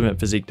 The Ultimate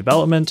Physique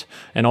Development.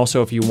 And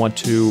also, if you want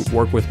to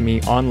work with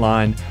me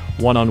online,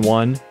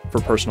 one-on-one for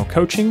personal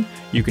coaching,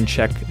 you can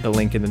check the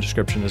link in the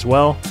description as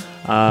well.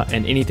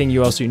 And anything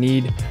else you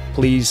need,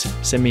 please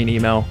send me an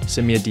email,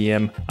 send me a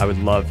DM. I would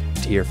love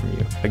to hear from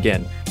you.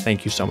 Again,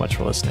 thank you so much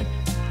for listening.